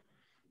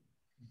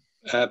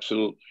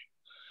 Absolutely.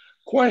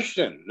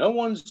 Question. No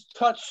one's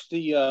touched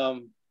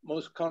the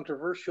most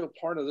controversial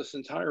part of this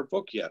entire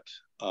book yet.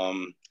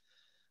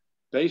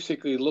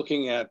 Basically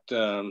looking at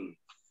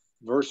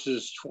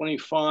verses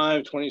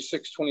 25,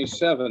 26,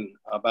 27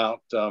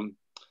 about the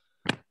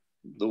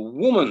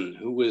woman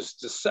who was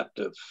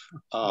deceptive.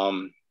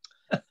 How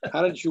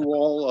did you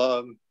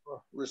all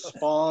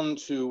respond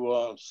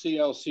to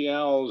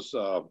CLCL's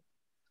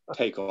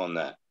take on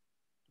that?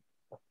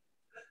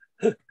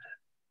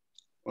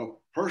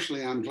 Well,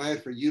 personally, I'm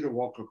glad for you to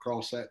walk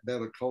across that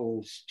bed of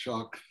coals,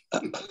 Chuck.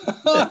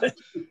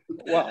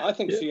 Well, I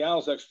think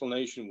Cial's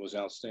explanation was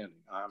outstanding.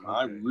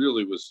 I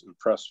really was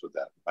impressed with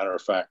that. Matter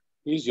of fact,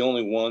 he's the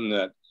only one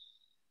that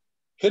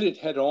hit it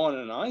head on,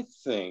 and I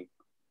think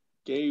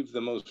gave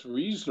the most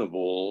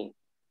reasonable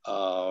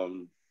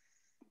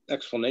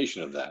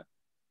explanation of that.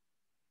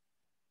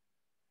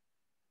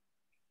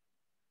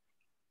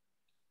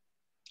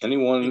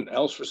 Anyone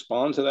else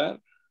respond to that?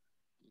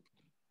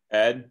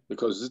 Ed?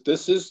 Because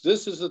this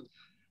is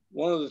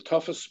one of the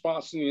toughest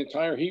spots in the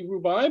entire Hebrew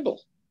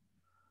Bible.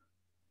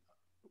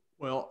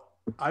 Well,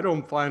 I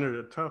don't find it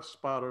a tough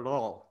spot at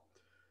all,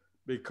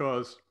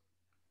 because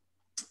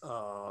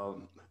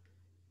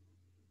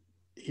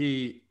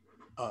he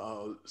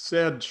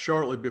said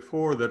shortly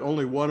before that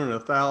only 1 in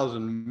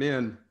 1,000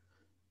 men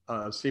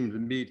seem to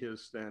meet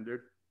his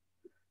standard.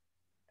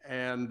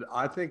 And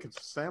I think it's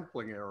a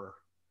sampling error.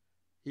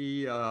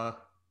 He has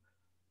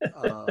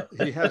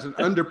an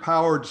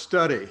underpowered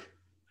study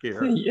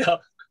here. Yeah.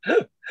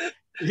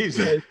 He's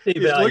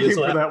looking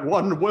for that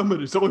one woman.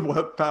 He's only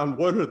found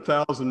 1 in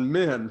 1,000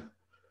 men.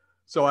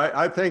 So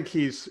I think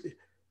he's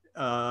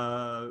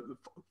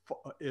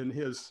in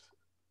his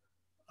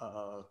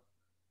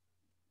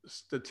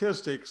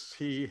statistics,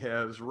 he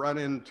has run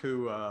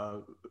into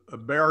a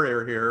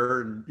barrier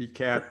here, and he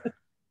can't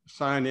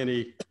assign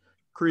any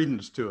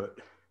credence to it.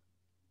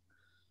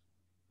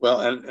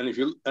 Well, and if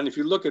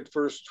you look at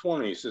verse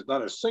 20, it says,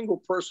 "Not a single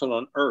person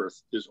on earth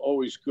is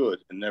always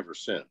good and never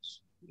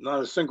sins."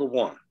 Not a single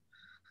one.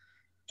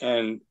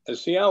 And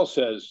as Cial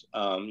says,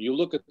 you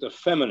look at the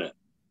feminine,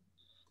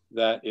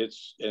 that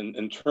it's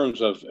in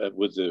terms of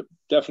with the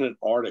definite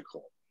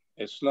article.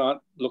 It's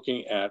not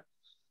looking at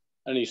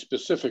any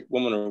specific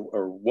woman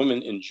or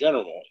women in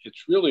general.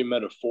 It's really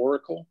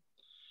metaphorical.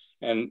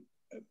 And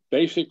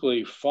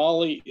basically,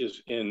 folly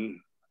is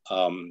in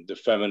the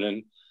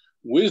feminine.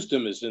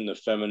 Wisdom is in the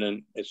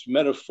feminine. It's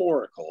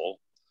metaphorical,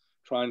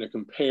 trying to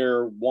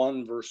compare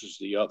one versus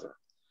the other.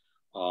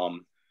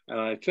 And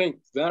I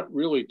think that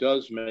really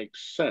does make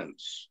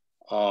sense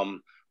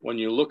when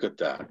you look at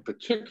that,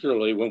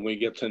 particularly when we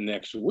get to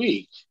next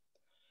week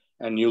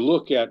and you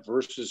look at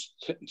verses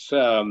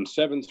 7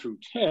 through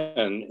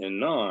 10 and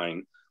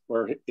 9,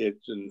 where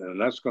it's, and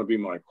that's going to be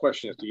my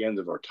question at the end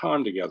of our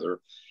time together.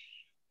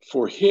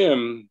 For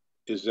him,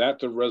 is that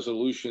the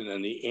resolution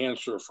and the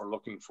answer for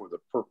looking for the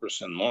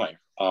purpose in life?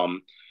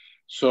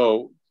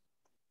 So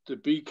to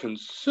be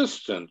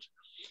consistent,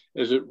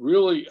 is it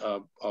really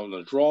on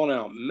a drawn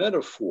out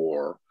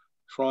metaphor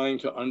trying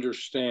to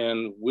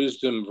understand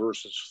wisdom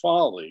versus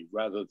folly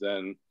rather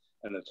than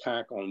an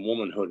attack on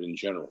womanhood in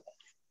general?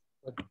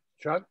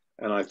 Chuck?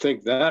 And I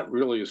think that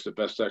really is the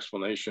best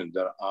explanation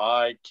that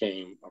I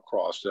came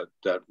across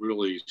that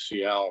really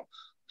Cial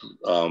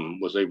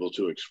was able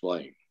to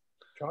explain.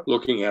 Chuck?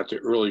 Looking at the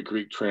early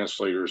Greek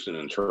translators and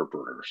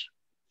interpreters.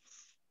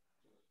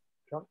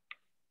 Chuck?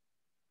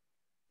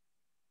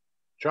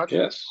 Chuck?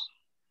 Yes.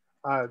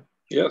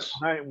 Yes.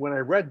 When I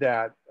read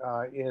that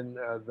in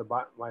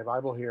my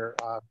Bible here,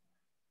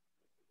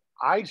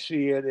 I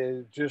see it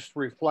as just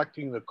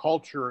reflecting the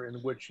culture in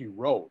which he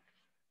wrote.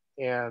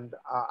 And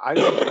I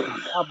don't have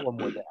a problem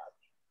with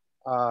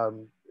that.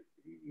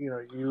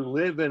 You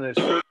live in a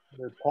certain,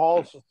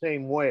 Paul's the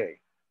same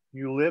way.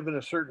 You live in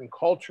a certain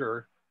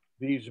culture.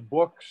 These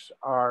books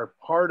are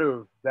part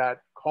of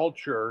that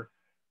culture.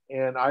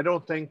 And I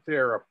don't think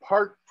they're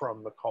apart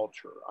from the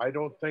culture. I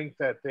don't think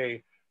that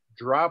they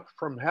dropped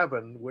from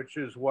heaven, which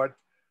is what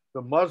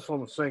the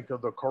Muslims think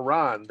of the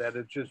Quran, that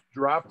it just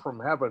dropped from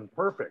heaven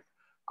perfect.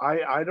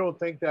 I don't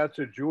think that's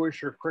a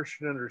Jewish or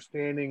Christian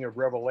understanding of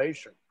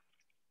Revelation.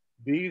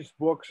 These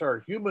books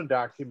are human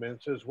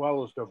documents as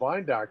well as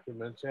divine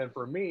documents. And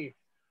for me,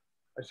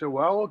 I said,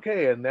 well,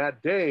 okay, in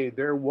that day,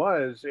 there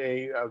was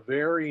a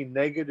very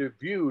negative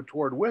view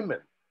toward women.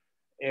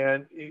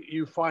 And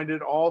you find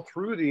it all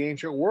through the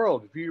ancient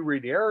world. If you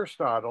read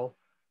Aristotle,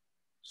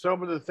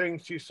 some of the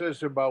things he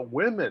says about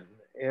women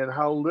and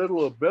how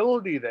little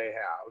ability they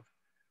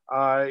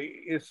have,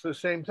 it's the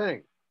same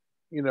thing.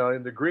 In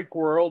the Greek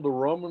world, the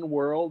Roman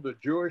world, the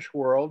Jewish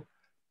world,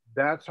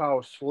 that's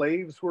how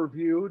slaves were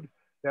viewed.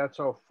 That's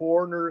how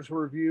foreigners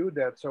were viewed.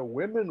 That's how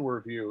women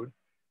were viewed.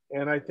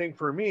 And I think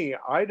for me,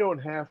 I don't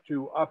have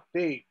to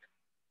update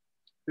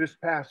this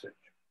passage.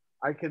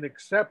 I can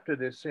accept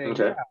it as saying,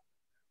 okay, yeah,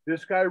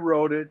 this guy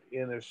wrote it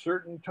in a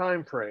certain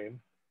time frame.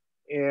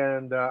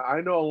 And I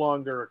no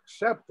longer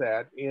accept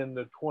that in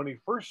the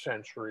 21st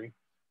century.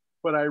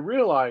 But I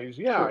realize,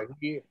 yeah,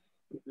 sure,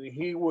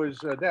 he was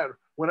that.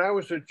 When I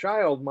was a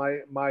child,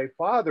 my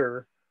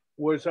father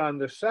was on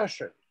the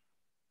session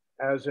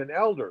as an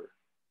elder.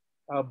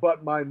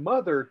 But my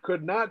mother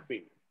could not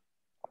be.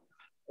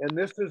 And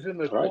this is in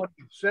the 20th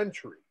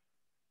century.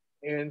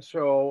 And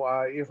so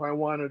if I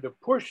wanted to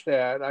push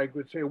that, I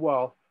could say,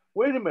 well,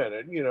 wait a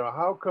minute,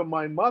 how come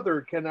my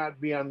mother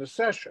cannot be on the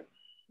session?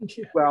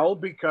 Yeah. Well,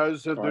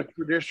 because of the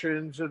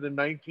traditions of the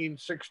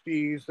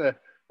 1960s, the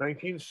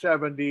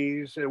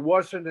 1970s. It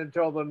wasn't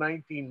until the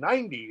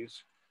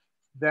 1990s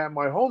that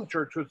my home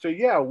church would say,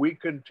 yeah, we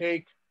can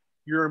take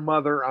your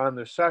mother on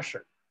the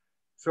session.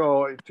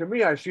 So to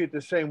me, I see it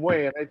the same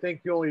way. And I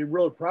think the only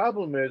real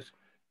problem is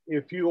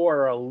if you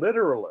are a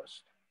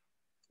literalist,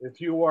 if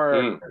you are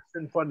a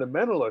Christian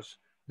fundamentalist,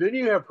 then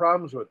you have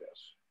problems with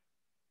this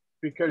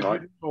because you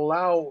didn't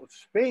allow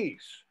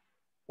space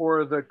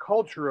for the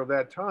culture of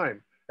that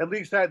time. At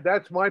least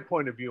that's my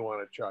point of view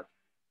on it, Chuck.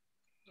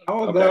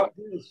 How about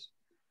this?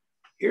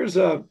 Here's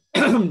a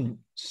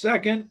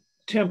Second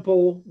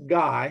Temple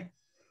guy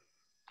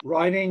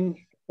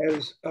writing,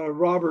 as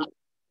Robert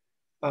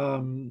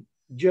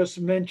just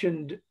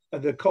mentioned,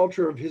 the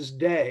culture of his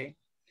day.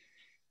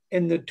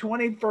 In the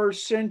 21st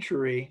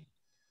century,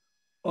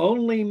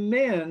 only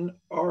men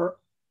are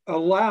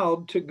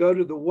allowed to go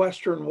to the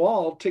Western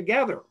Wall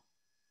together.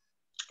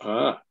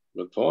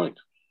 Good point.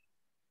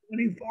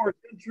 24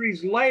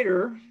 centuries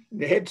later,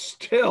 it's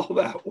still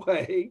that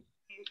way.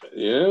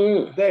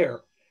 Yeah.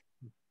 There.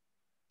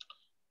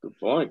 Good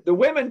point. The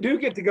women do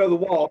get to go to the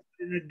wall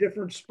in a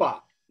different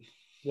spot.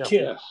 Yeah.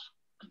 Yes.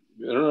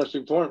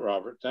 Interesting point,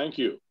 Robert. Thank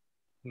you.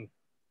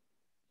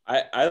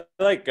 I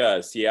like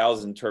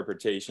Cial's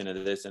interpretation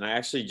of this, and I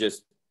actually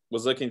just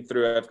was looking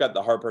through, I've got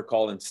the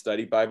HarperCollins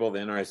Study Bible, the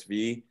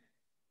NRSV,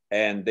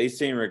 and they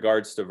say in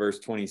regards to verse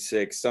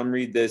 26, some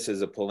read this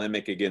as a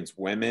polemic against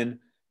women.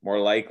 More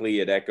likely,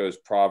 it echoes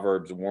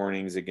Proverbs'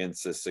 warnings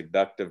against the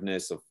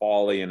seductiveness of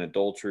folly and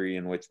adultery,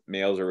 in which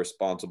males are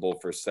responsible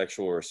for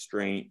sexual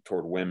restraint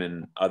toward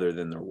women other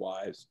than their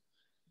wives.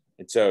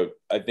 And so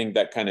I think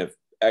that kind of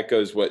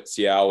echoes what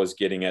Xiao was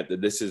getting at,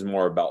 that this is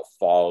more about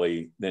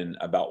folly than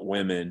about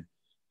women.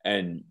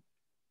 And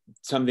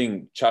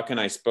something Chuck and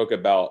I spoke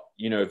about,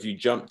 you know, if you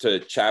jump to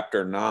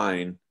chapter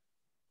 9,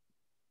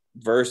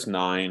 verse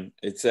 9,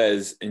 it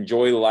says,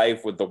 enjoy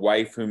life with the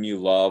wife whom you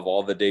love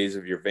all the days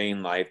of your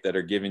vain life that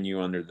are given you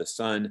under the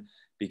sun,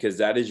 because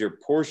that is your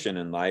portion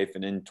in life,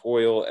 and in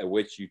toil at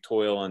which you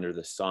toil under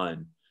the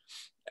sun.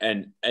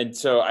 And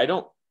so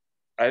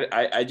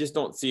I just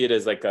don't see it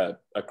as like a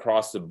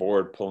across the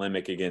board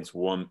polemic against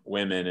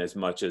women as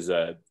much as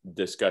a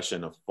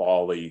discussion of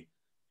folly.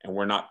 And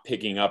we're not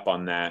picking up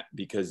on that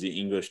because the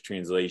English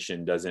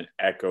translation doesn't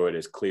echo it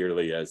as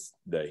clearly as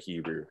the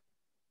Hebrew.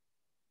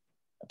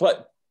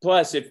 But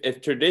plus,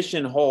 if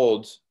tradition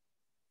holds,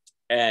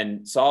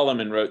 and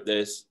Solomon wrote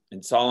this,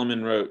 and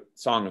Solomon wrote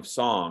Song of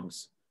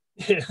Songs,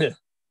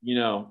 you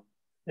know,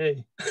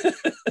 hey, I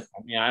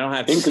mean, I don't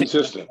have to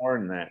inconsistent more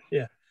than that.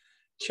 Yeah,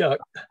 Chuck,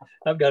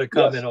 I've got a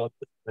comment Yes. on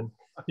this one.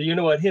 Do you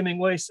know what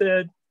Hemingway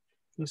said?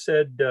 He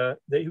said that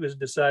he was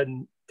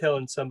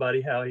telling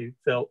somebody how he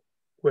felt,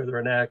 whether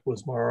an act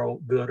was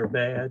moral, good or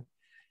bad.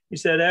 He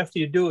said, after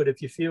you do it,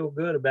 if you feel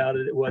good about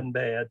it, it wasn't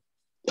bad.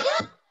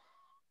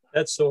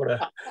 That's sort of,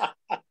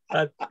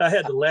 I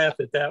had to laugh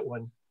at that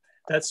one.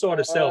 That's sort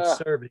of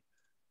self-serving.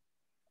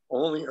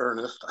 Only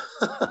Ernest.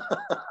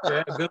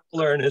 Yeah, good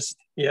old Ernest.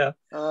 Yeah.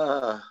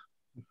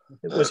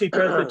 Was he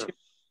Presbyterian?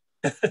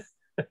 If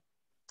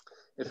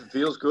it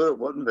feels good, it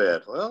wasn't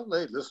bad. Well,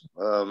 hey, listen,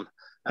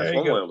 that's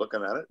one way of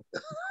looking at it.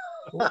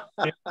 Well,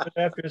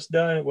 after it's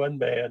done, it wasn't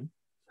bad.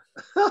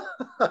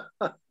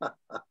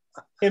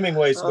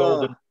 Hemingway's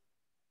golden.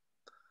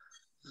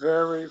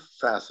 Very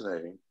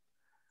fascinating.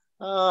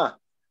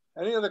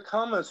 Any other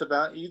comments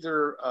about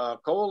either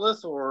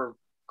Koheleth or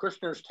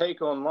Kushner's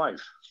take on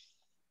life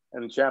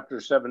in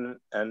chapters 7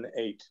 and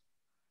 8?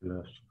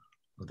 Yes.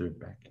 Oh, they're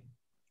back.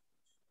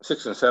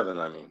 6 and 7,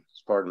 I mean.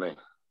 Pardon me.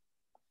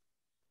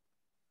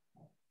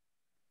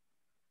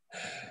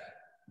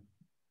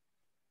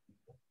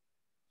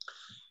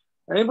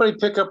 Anybody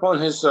pick up on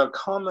his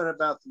comment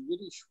about the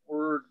Yiddish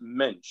word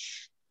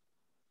mensch?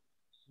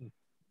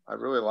 I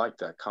really like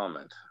that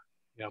comment.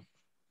 Yep.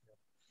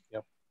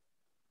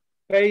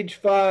 Page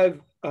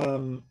 5,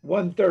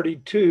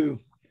 132.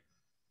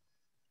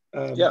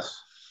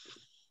 Yes.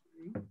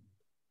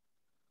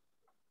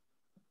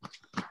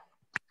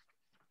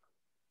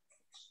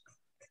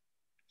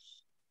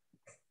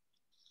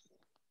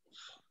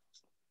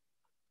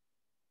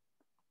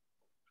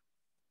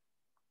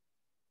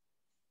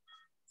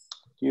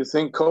 Do you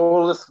think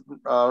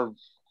Koheleth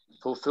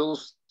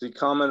fulfills the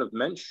comment of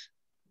mensch?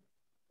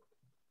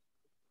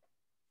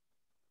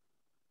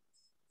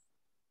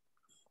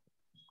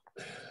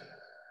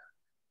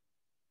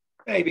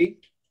 Maybe.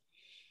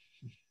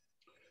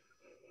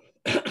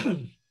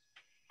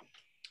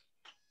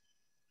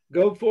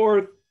 Go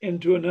forth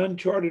into an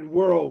uncharted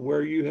world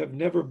where you have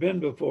never been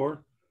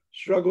before.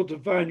 Struggle to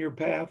find your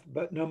path,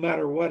 but no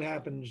matter what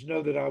happens,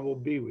 know that I will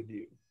be with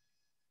you.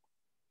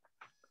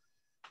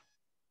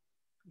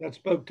 That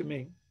spoke to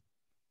me.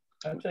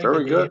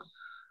 Very good.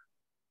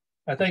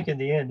 I think in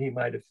the end, he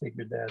might have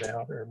figured that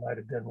out, or it might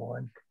have been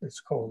one.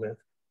 It's Koheleth,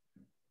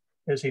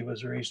 as he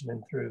was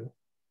reasoning through.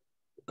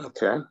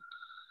 Okay.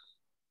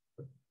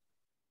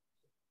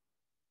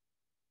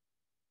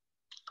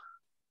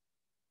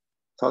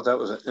 Thought that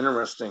was an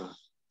interesting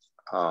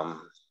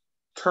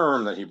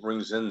term that he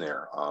brings in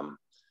there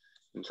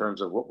in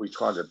terms of what we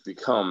try to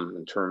become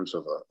in terms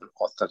of an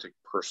authentic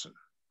person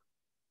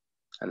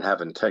and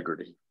have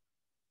integrity.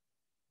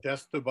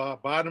 That's the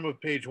bottom of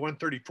page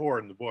 134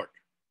 in the book.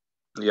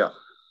 Yeah.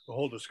 The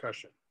whole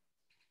discussion.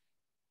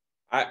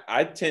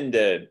 I tend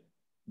to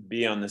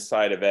be on the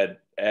side of Ed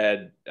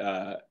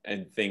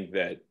and think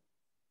that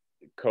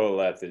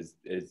Koheleth is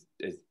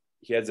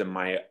he has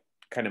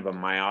kind of a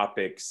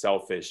myopic,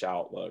 selfish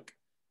outlook,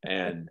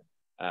 and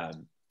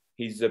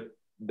he's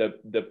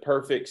the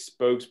perfect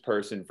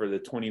spokesperson for the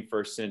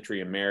 21st century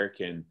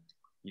American,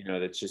 you know,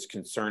 that's just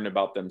concerned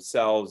about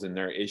themselves and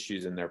their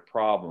issues and their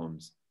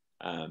problems.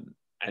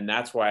 And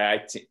that's why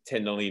I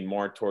tend to lean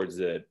more towards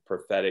the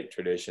prophetic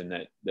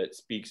tradition that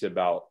speaks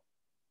about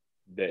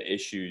the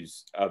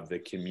issues of the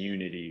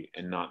community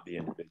and not the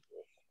individual.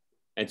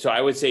 And so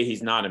I would say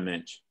he's not a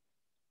mensch.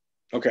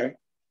 Okay.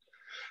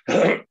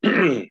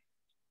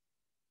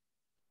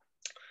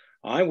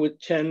 I would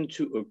tend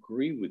to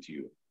agree with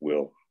you,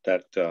 Will,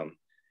 that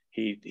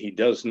he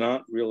does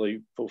not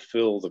really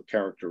fulfill the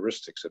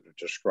characteristics that are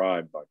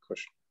described by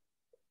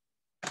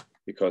Kushner,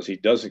 because he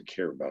doesn't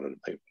care about other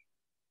people.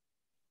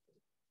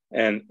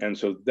 And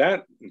so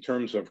that, in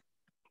terms of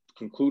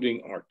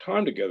concluding our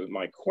time together,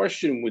 my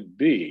question would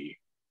be,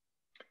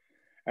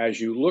 as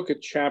you look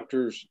at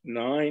chapters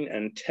 9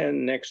 and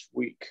 10 next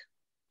week,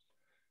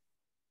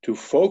 to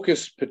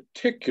focus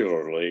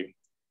particularly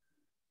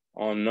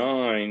on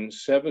 9,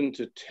 7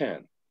 to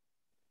 10,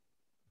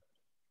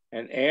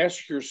 and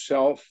ask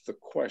yourself the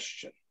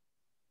question,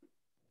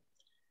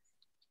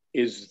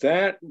 is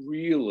that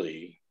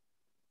really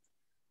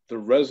the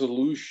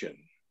resolution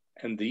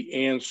and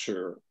the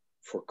answer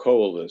for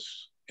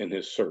Coelus in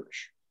his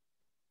search?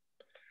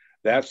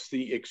 That's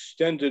the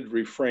extended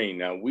refrain.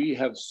 Now, we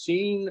have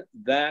seen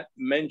that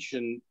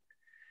mentioned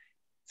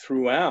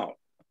throughout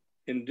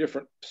in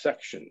different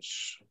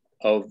sections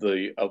of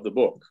the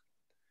book.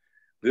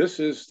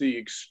 This is the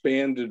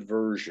expanded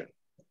version.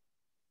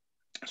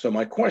 So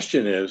my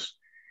question is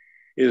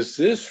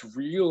this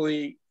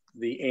really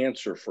the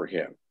answer for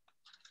him?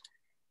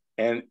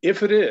 And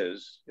if it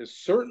is, it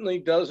certainly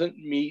doesn't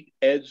meet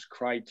Ed's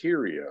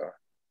criteria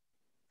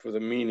for the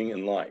meaning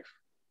in life,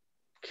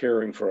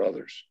 caring for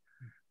others.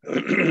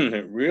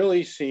 It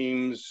really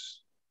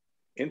seems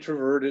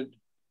introverted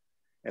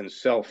and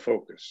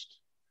self-focused.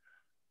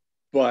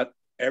 But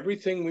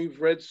everything we've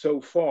read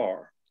so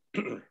far,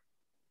 it's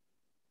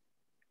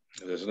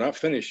not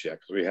finished yet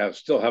because we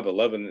still have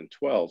 11 and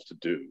 12 to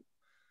do.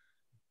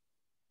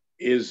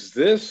 Is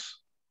this,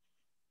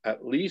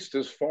 at least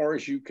as far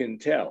as you can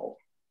tell,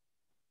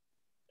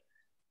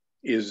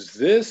 is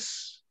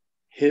this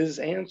his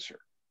answer?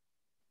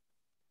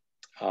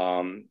 I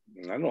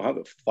don't know how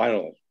the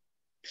final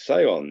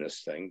say on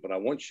this thing, but I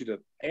want you to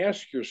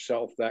ask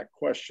yourself that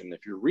question.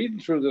 If you're reading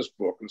through this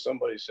book and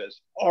somebody says,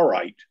 all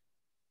right,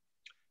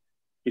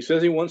 he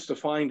says he wants to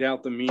find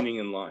out the meaning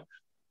in life.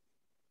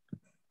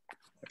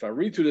 If I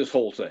read through this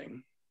whole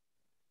thing,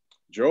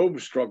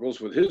 Job struggles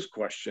with his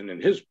question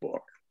in his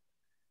book.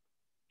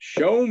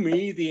 Show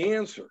me the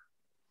answer.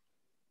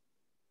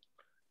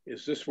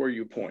 Is this where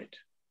you point?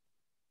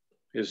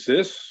 Is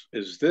this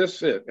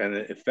it? And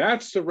if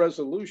that's the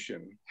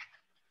resolution,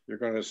 you're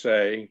going to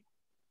say,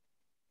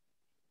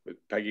 with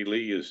Peggy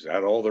Lee, is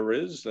that all there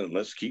is? Then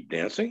let's keep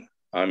dancing.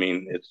 I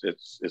mean, is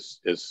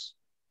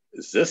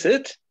this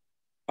it?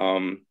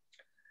 And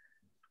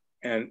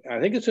I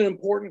think it's an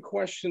important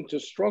question to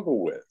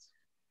struggle with.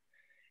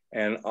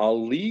 And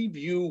I'll leave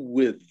you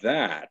with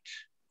that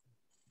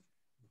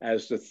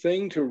as the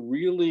thing to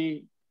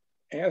really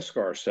ask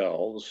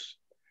ourselves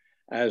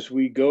as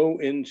we go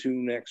into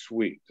next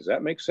week. Does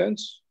that make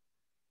sense?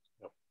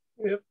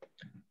 Yep.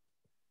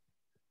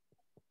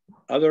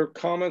 Other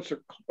comments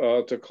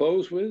to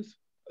close with?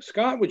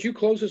 Scott, would you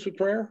close us with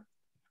prayer?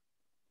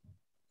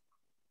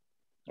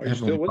 Are you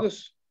still with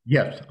us?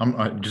 Yes,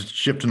 I'm just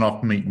shifting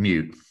off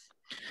mute.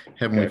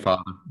 Heavenly Okay.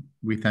 Father,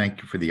 we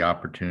thank you for the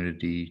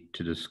opportunity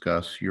to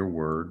discuss your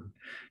word,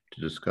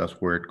 to discuss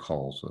where it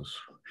calls us.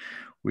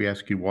 We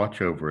ask you to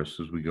watch over us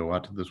as we go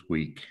out to this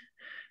week,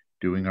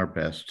 doing our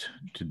best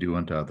to do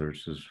unto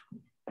others as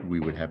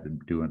we would have them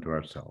do unto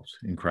ourselves.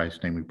 In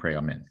Christ's name we pray,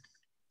 amen.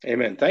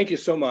 Amen. Thank you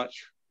so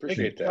much.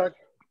 Appreciate that.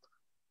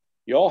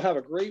 You all have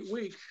a great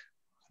week.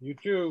 You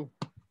too.